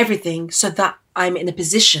everything, so that I'm in a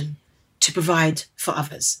position to provide for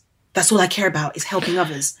others. That's all I care about, is helping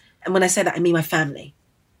others. And when I say that, I mean my family.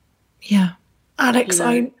 Yeah. Alex,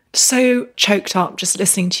 I'm so choked up just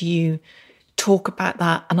listening to you talk about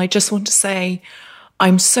that. And I just want to say,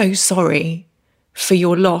 I'm so sorry for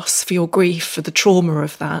your loss, for your grief, for the trauma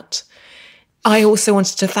of that. I also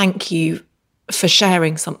wanted to thank you for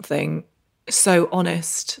sharing something so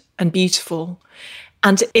honest and beautiful.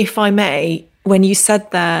 And if I may, when you said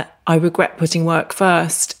there, I regret putting work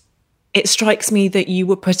first, it strikes me that you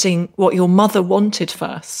were putting what your mother wanted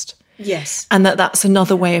first. Yes. And that's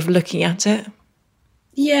another way of looking at it.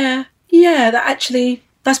 Yeah,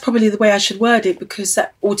 that's probably the way I should word it, because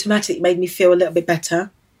that automatically made me feel a little bit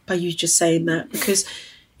better by you just saying that, because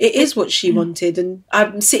it is what she wanted. And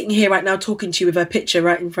I'm sitting here right now talking to you with her picture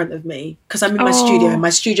right in front of me, because I'm in my studio, and my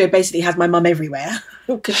studio basically has my mum everywhere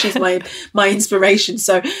because she's my inspiration.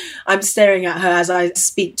 So I'm staring at her as I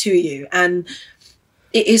speak to you, and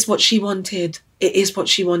it is what she wanted. It is what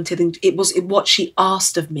she wanted, and it was what she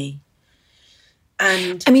asked of me.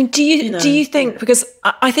 And I mean, do you think, because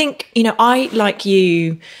I think, I, like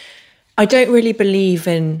you, I don't really believe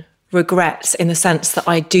in regrets, in the sense that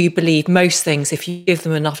I do believe most things, if you give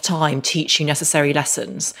them enough time, teach you necessary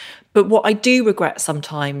lessons. But what I do regret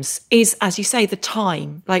sometimes is, as you say, the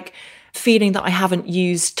time, like feeling that I haven't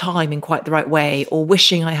used time in quite the right way, or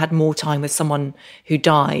wishing I had more time with someone who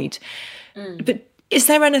died. But is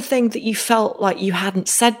there anything that you felt like you hadn't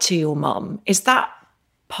said to your mum? Is that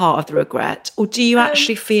part of the regret, or do you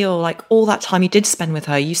actually feel like all that time you did spend with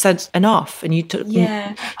her, you said enough, and you took?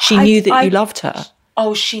 She knew that you loved her.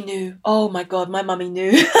 Oh, she knew. Oh my God, my mummy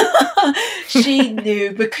knew. She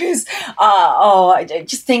knew, because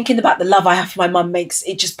just thinking about the love I have for my mum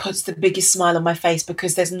just puts the biggest smile on my face,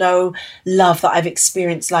 because there's no love that I've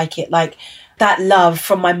experienced like it. Like, that love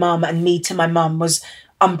from my mum and me to my mum was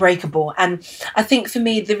unbreakable. And I think for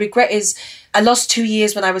me, the regret is I lost 2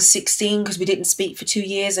 years when I was 16 because we didn't speak for 2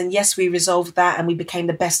 years. And yes, we resolved that and we became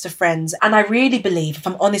the best of friends. And I really believe, if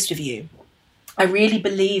I'm honest with you, I really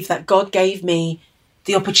believe that God gave me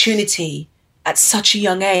the opportunity at such a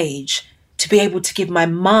young age to be able to give my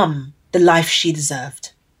mum the life she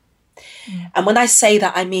deserved. And when I say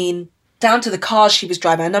that, I mean down to the cars she was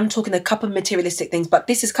driving. And I'm talking a couple of materialistic things, but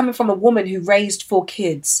this is coming from a woman who raised 4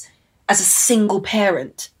 kids as a single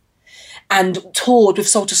parent, and toured with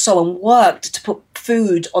Soul to Soul and worked to put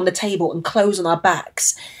food on the table and clothes on our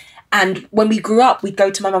backs. And when we grew up, we'd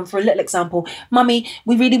go to my mum, for a little example, Mummy,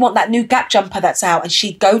 we really want that new Gap jumper that's out. And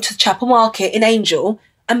she'd go to Chapel Market in Angel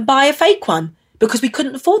and buy a fake one because we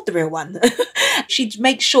couldn't afford the real one. She'd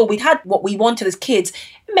make sure we'd had what we wanted as kids.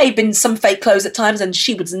 It may have been some fake clothes at times, and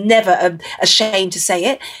she was never ashamed to say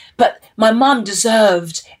it. But my mum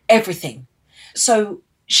deserved everything. So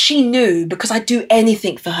she knew, because I'd do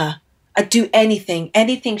anything for her. I'd do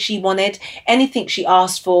anything she wanted, anything she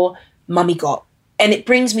asked for, Mummy got. And it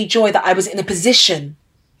brings me joy that I was in a position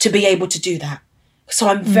to be able to do that. So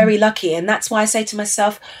I'm very lucky. And that's why I say to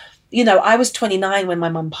myself, I was 29 when my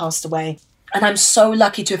mum passed away. And I'm so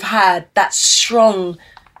lucky to have had that strong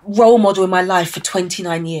role model in my life for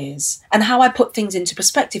 29 years. And how I put things into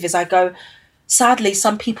perspective is I go, sadly,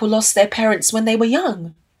 some people lost their parents when they were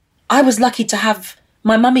young. I was lucky to have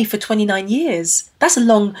my mummy for 29 years. That's a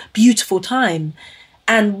long, beautiful time.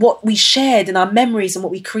 And what we shared in our memories and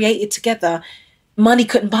what we created together, money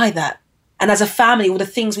couldn't buy that. And as a family, all the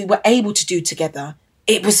things we were able to do together,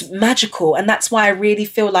 it was magical. And that's why I really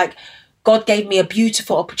feel like God gave me a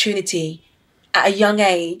beautiful opportunity at a young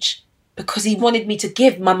age, because he wanted me to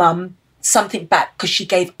give my mum something back, because she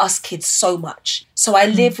gave us kids so much. So I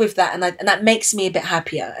live with that, and that makes me a bit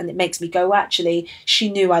happier, and it makes me go, actually, she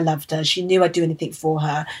knew I loved her. She knew I'd do anything for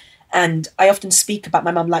her. And I often speak about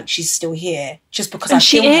my mum like she's still here, just because I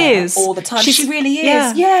feel her all the time. She really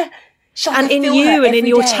is. Yeah. And in you and in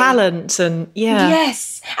your talent. And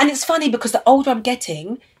yes. And it's funny, because the older I'm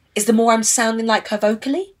getting is the more I'm sounding like her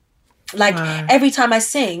vocally. Like every time I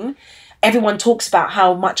sing, everyone talks about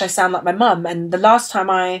how much I sound like my mum. And the last time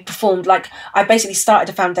I performed, like, I basically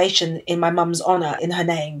started a foundation in my mum's honour, in her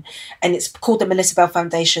name. And it's called the Melissa Bell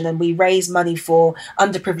Foundation. And we raise money for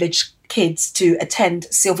underprivileged kids to attend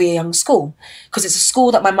Sylvia Young School, because it's a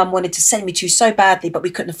school that my mum wanted to send me to so badly, but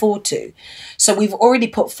we couldn't afford to. So we've already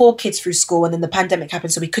put 4 kids through school, and then the pandemic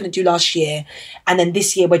happened, so we couldn't do last year. And then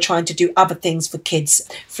this year we're trying to do other things for kids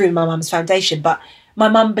through my mum's foundation. But my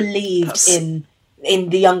mum believed in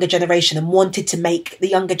the younger generation and wanted to make the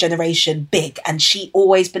younger generation big. And she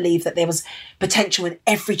always believed that there was potential in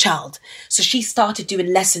every child. So she started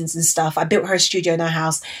doing lessons and stuff. I built her a studio in her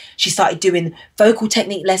house. She started doing vocal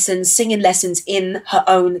technique lessons, singing lessons in her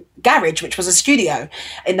own garage, which was a studio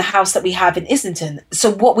in the house that we have in Islington.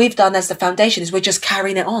 So what we've done as the foundation is we're just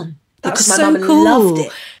carrying it on. That's because my mum cool. loved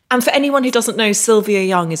it. And for anyone who doesn't know, Sylvia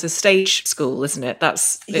Young is a stage school, isn't it?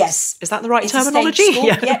 Yes. Is that the right it's terminology?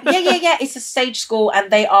 Yeah. It's a stage school,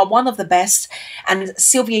 and they are one of the best. And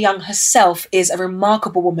Sylvia Young herself is a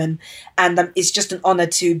remarkable woman, and it's just an honour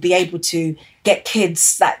to be able to get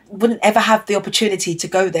kids that wouldn't ever have the opportunity to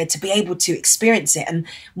go there to be able to experience it. And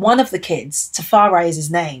one of the kids, Tafari is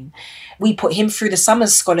his name, we put him through the summer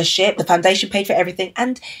scholarship. The foundation paid for everything,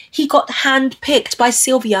 and he got handpicked by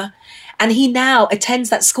Sylvia. And he now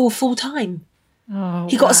attends that school full time. Oh,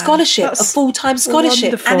 he got a scholarship, a full-time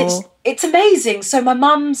scholarship. Wonderful. And it's amazing. So my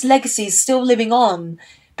mum's legacy is still living on,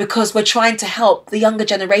 because we're trying to help the younger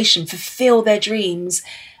generation fulfill their dreams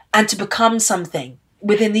and to become something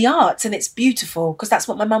within the arts. And it's beautiful, because that's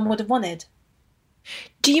what my mum would have wanted.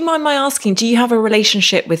 Do you mind my asking, do you have a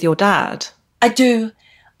relationship with your dad? I do.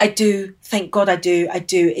 Thank God I do.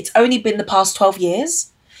 It's only been the past 12 years.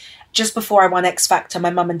 Just before I won X Factor,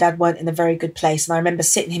 my mum and dad weren't in a very good place. And I remember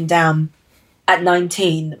sitting him down at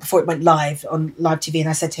 19 before it went live on live TV. And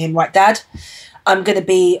I said to him, right, Dad, I'm going to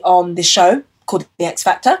be on this show called The X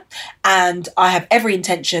Factor. And I have every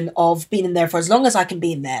intention of being in there for as long as I can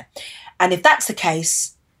be in there. And if that's the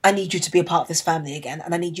case, I need you to be a part of this family again.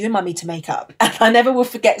 And I need you and Mummy to make up. And I never will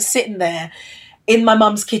forget sitting there in my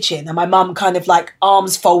mum's kitchen, and my mum kind of like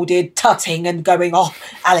arms folded, tutting and going, oh,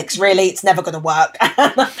 Alex, really? It's never going to work.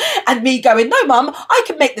 And me going, no, Mum, I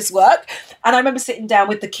can make this work. And I remember sitting down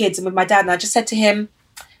with the kids and with my dad, and I just said to him,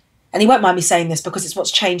 and he won't mind me saying this because it's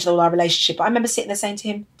what's changed all our relationship, but I remember sitting there saying to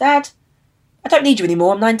him, Dad, I don't need you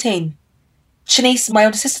anymore. I'm 19. Shanice, my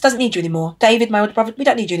older sister, doesn't need you anymore. David, my older brother, we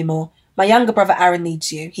don't need you anymore. My younger brother, Aaron,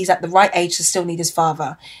 needs you. He's at the right age to still need his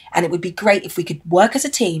father. And it would be great if we could work as a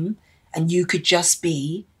team and you could just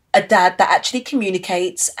be a dad that actually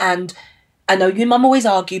communicates. And I know you and Mum always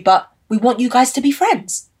argue, but we want you guys to be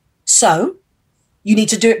friends. So you need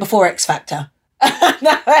to do it before X Factor.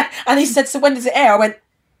 And he said, so when does it air? I went,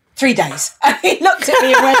 3 days. And he looked at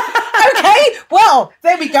me and went, okay, well,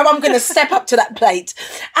 there we go. I'm going to step up to that plate.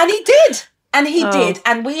 And he did. And he did.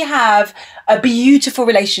 And we have a beautiful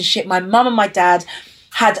relationship. My mum and my dad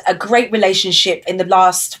had a great relationship in the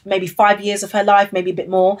last maybe 5 years of her life, maybe a bit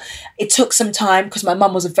more. It took some time because my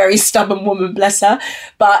mum was a very stubborn woman, bless her.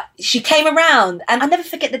 But she came around. And I'll never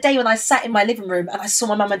forget the day when I sat in my living room and I saw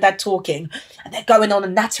my mum and dad talking. And they're going on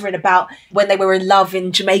and nattering about when they were in love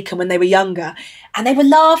in Jamaica when they were younger. And they were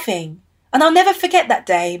laughing. And I'll never forget that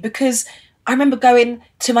day because I remember going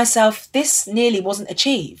to myself, this nearly wasn't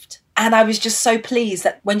achieved. And I was just so pleased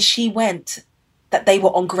that when she went, that they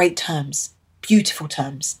were on great terms. Beautiful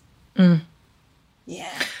terms. Mm.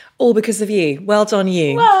 Yeah. All because of you. Well done,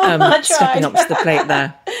 you. Well, stepping up to the plate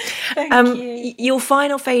there. Thank you. Your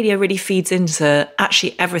final failure really feeds into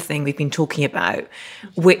actually everything we've been talking about,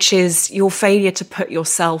 which is your failure to put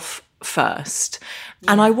yourself first.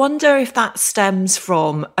 Yeah. And I wonder if that stems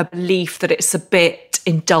from a belief that it's a bit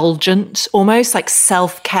indulgent, almost like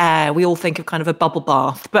self-care. We all think of kind of a bubble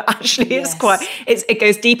bath, but actually it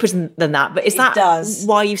goes deeper than that. But is that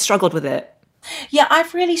why you've struggled with it? Yeah,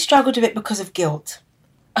 I've really struggled with it because of guilt.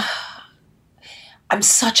 I'm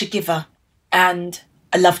such a giver and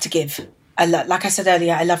I love to give. Like I said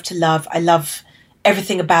earlier, I love to love. I love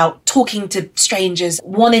everything about talking to strangers,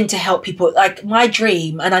 wanting to help people. Like my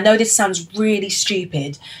dream, and I know this sounds really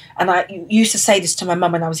stupid, and I used to say this to my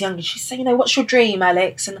mum when I was younger. She'd say, what's your dream,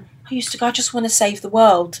 Alex? And I used to go, I just want to save the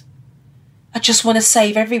world. I just want to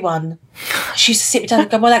save everyone. She used to sit me down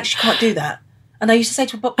and go, well, Alex, you can't do that. And I used to say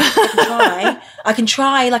to her, but I can try. I can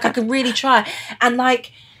try, like I can really try. And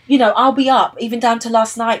like, I'll be up even down to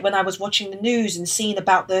last night when I was watching the news and seeing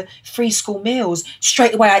about the free school meals.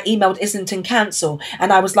 Straight away, I emailed Islington Council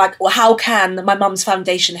and I was like, well, how can my mum's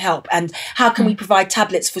foundation help? And how can we provide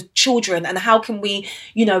tablets for children? And how can we,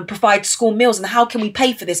 provide school meals? And how can we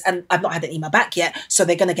pay for this? And I've not had an email back yet, so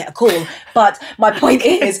they're going to get a call. But my point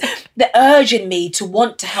is, the urge in me to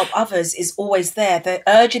want to help others is always there. The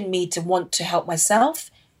urge in me to want to help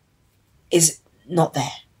myself is not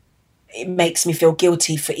there. It makes me feel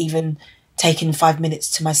guilty for even taking 5 minutes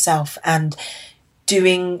to myself, and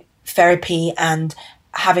doing therapy and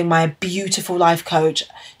having my beautiful life coach.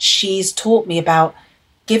 She's taught me about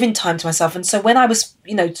giving time to myself. And so when I was,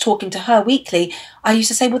 talking to her weekly, I used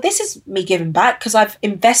to say, well, this is me giving back because I've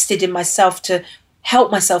invested in myself to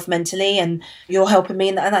help myself mentally, and you're helping me.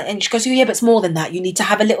 And she goes, oh, yeah, but it's more than that. You need to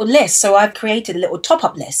have a little list. So I've created a little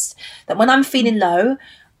top-up list that when I'm feeling low,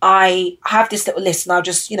 I have this little list and I'll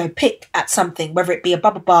just, pick at something, whether it be a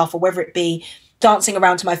bubble bath or whether it be dancing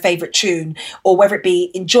around to my favourite tune, or whether it be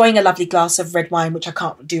enjoying a lovely glass of red wine, which I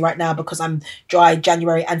can't do right now because I'm dry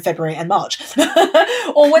January and February and March,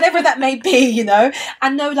 or whatever that may be, I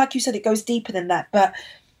know, like you said, it goes deeper than that, but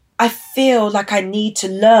I feel like I need to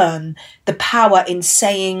learn the power in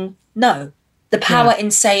saying no, the power in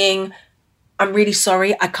saying, I'm really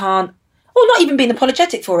sorry, I can't. Or not even being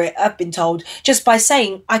apologetic for it, I've been told, just by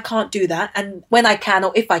saying, I can't do that. And when I can,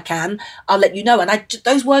 or if I can, I'll let you know. And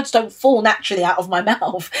those words don't fall naturally out of my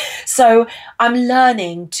mouth. So I'm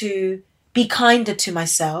learning to be kinder to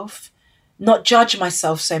myself, not judge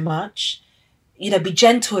myself so much, be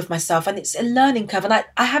gentle with myself. And it's a learning curve. And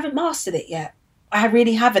I haven't mastered it yet. I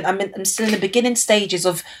really haven't. I'm still in the beginning stages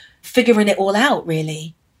of figuring it all out,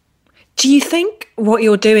 really. Do you think what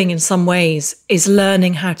you're doing in some ways is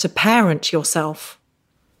learning how to parent yourself?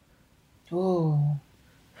 Oh.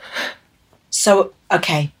 So,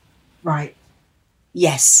 okay, right.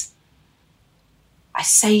 Yes. I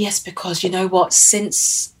say yes because, you know what?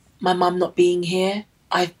 Since my mum not being here,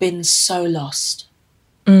 I've been so lost.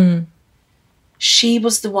 She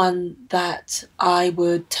was the one that I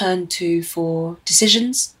would turn to for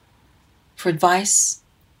decisions, for advice,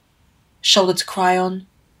 shoulder to cry on.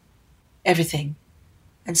 Everything.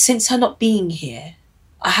 And since her not being here,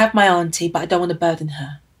 I have my auntie, but I don't want to burden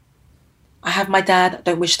her. I have my dad, I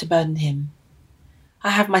don't wish to burden him.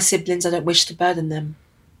 I have my siblings, I don't wish to burden them.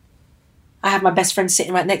 I have my best friend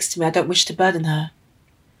sitting right next to me, I don't wish to burden her.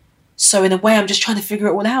 So in a way, I'm just trying to figure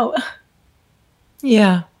it all out.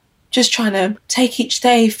 Yeah. Just trying to take each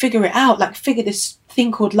day, figure it out, like figure this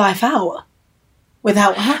thing called life out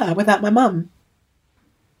without her, without my mum.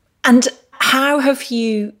 And how have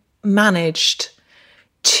you managed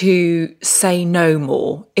to say no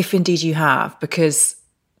more, if indeed you have? Because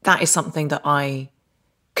that is something that I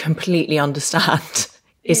completely understand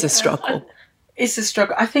is a struggle. It's a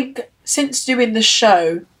struggle. I think since doing the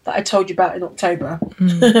show that I told you about in October,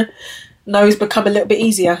 no's become a little bit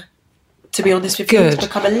easier, to be honest with you. It's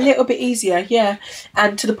become a little bit easier, yeah.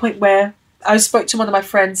 And to the point where I spoke to one of my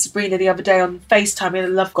friends, Sabrina, the other day on FaceTime. We had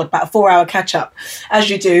about a 4-hour catch up, as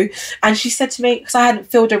you do. And she said to me, because I hadn't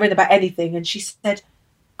filled her in about anything, and she said,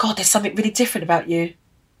 God, there's something really different about you.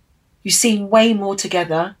 You seem way more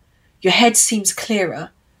together. Your head seems clearer.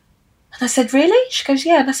 And I said, really? She goes,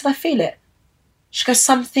 yeah. And I said, I feel it. She goes,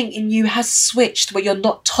 something in you has switched where you're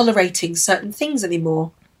not tolerating certain things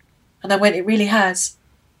anymore. And I went, it really has.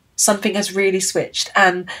 Something has really switched.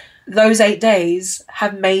 And those 8 days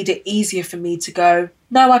have made it easier for me to go,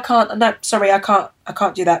 no, I can't. No, sorry, I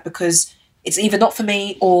can't do that because it's either not for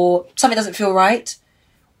me, or something doesn't feel right,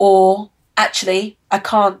 or actually I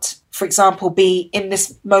can't, for example, be in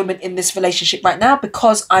this moment in this relationship right now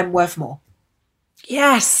because I'm worth more.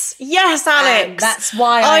 Yes, Alex. And that's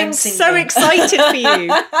why I'm single. So excited for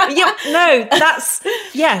you.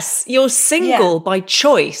 You're single by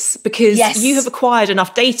choice because you have acquired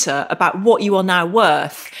enough data about what you are now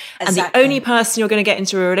worth. Exactly. And the only person you're going to get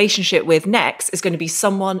into a relationship with next is going to be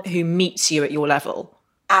someone who meets you at your level.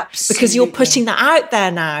 Absolutely. Because you're putting that out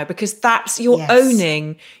there now, because you're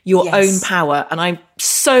owning your own power. And I'm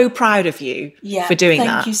so proud of you for doing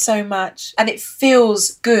that. Thank you so much. And it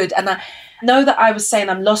feels good. And I know that I was saying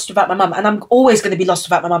I'm lost without my mum, and I'm always going to be lost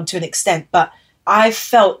without my mum to an extent, but I've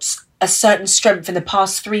felt a certain strength in the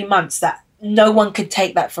past 3 months that no one could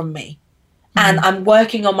take that from me. And I'm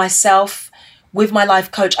working on myself with my life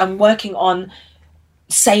coach. I'm working on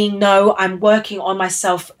saying no. I'm working on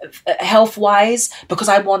myself health-wise, because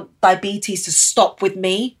I want diabetes to stop with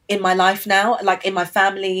me in my life now, like in my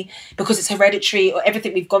family, because it's hereditary, or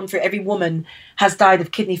everything we've gone through. Every woman has died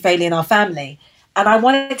of kidney failure in our family. And I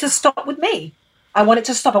want it to stop with me. I want it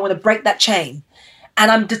to stop. I want to break that chain. And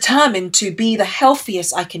I'm determined to be the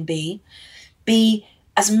healthiest I can be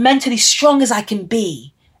as mentally strong as I can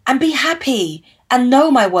be, and be happy and know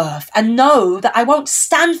my worth and know that I won't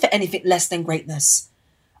stand for anything less than greatness.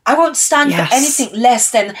 I won't stand for anything less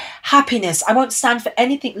than happiness. I won't stand for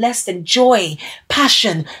anything less than joy,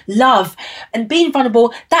 passion, love, and being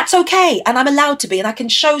vulnerable. That's okay. And I'm allowed to be. And I can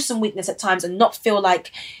show some weakness at times and not feel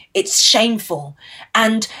like it's shameful.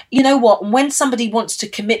 And you know what? When somebody wants to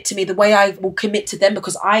commit to me the way I will commit to them,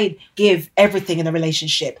 because I give everything in a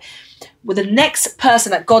relationship, with the next person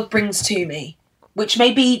that God brings to me, which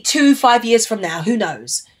may be 2-5 years from now, who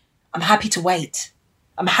knows? I'm happy to wait.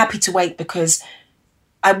 I'm happy to wait because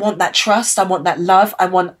I want that trust. I want that love. I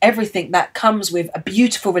want everything that comes with a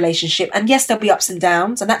beautiful relationship. And yes, there'll be ups and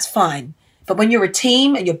downs, and that's fine. But when you're a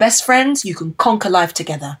team and you're best friends, you can conquer life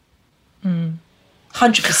together.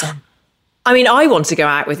 100%. I mean, I want to go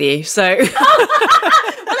out with you, so... Well,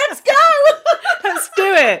 let's go! Let's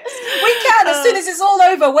do it. We can. As soon as it's all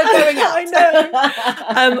over, we're going out.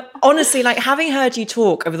 I know. Honestly, like, having heard you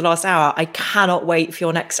talk over the last hour, I cannot wait for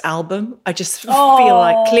your next album. I just feel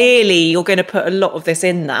like clearly you're going to put a lot of this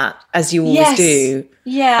in that, as you always do.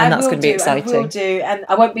 Yeah, and that's going to be exciting. I will do. And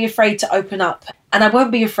I won't be afraid to open up. And I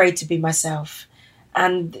won't be afraid to be myself.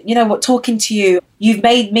 And you know what, talking to you, you've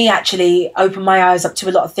made me actually open my eyes up to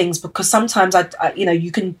a lot of things, because sometimes I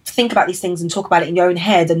you can think about these things and talk about it in your own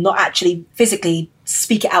head and not actually physically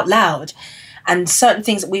speak it out loud. And certain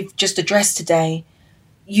things that we've just addressed today,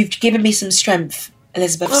 you've given me some strength,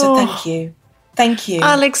 Elizabeth. So thank you. Thank you.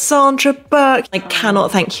 Alexandra Burke. I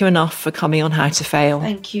cannot thank you enough for coming on How to Fail.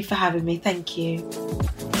 Thank you for having me. Thank you.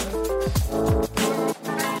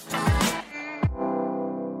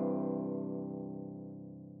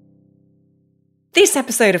 This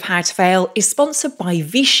episode of How to Fail is sponsored by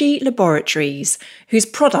Vichy Laboratories, whose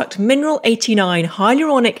product Mineral 89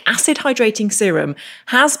 Hyaluronic Acid Hydrating Serum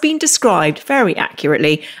has been described very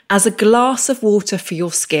accurately as a glass of water for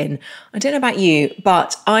your skin. I don't know about you,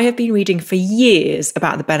 but I have been reading for years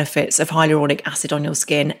about the benefits of hyaluronic acid on your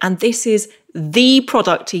skin, and this is the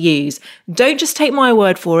product to use. Don't just take my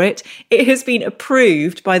word for it. It has been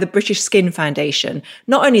approved by the British Skin Foundation.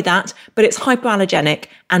 Not only that, but it's hypoallergenic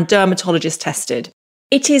and dermatologist tested.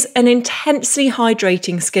 It is an intensely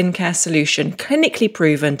hydrating skincare solution, clinically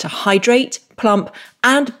proven to hydrate, plump,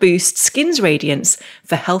 and boost skin's radiance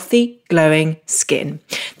for healthy, glowing skin.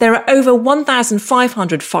 There are over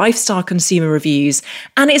 1,500 five-star consumer reviews,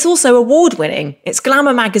 and it's also award-winning. It's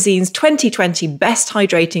Glamour Magazine's 2020 Best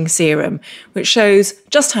Hydrating Serum, which shows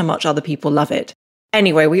just how much other people love it.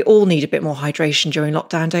 Anyway, we all need a bit more hydration during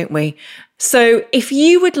lockdown, don't we? So if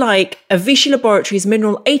you would like a Vichy Laboratories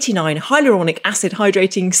Mineral 89 Hyaluronic Acid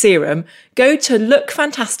Hydrating Serum, go to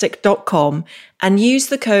lookfantastic.com and use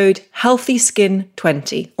the code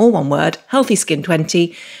HEALTHYSKIN20, all one word,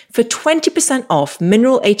 HEALTHYSKIN20, for 20% off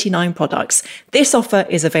Mineral 89 products. This offer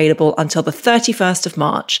is available until the 31st of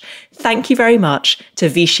March. Thank you very much to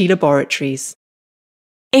Vichy Laboratories.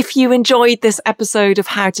 If you enjoyed this episode of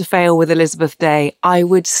How to Fail with Elizabeth Day, I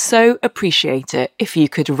would so appreciate it if you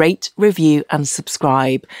could rate, review and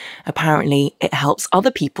subscribe. Apparently, it helps other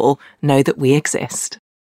people know that we exist.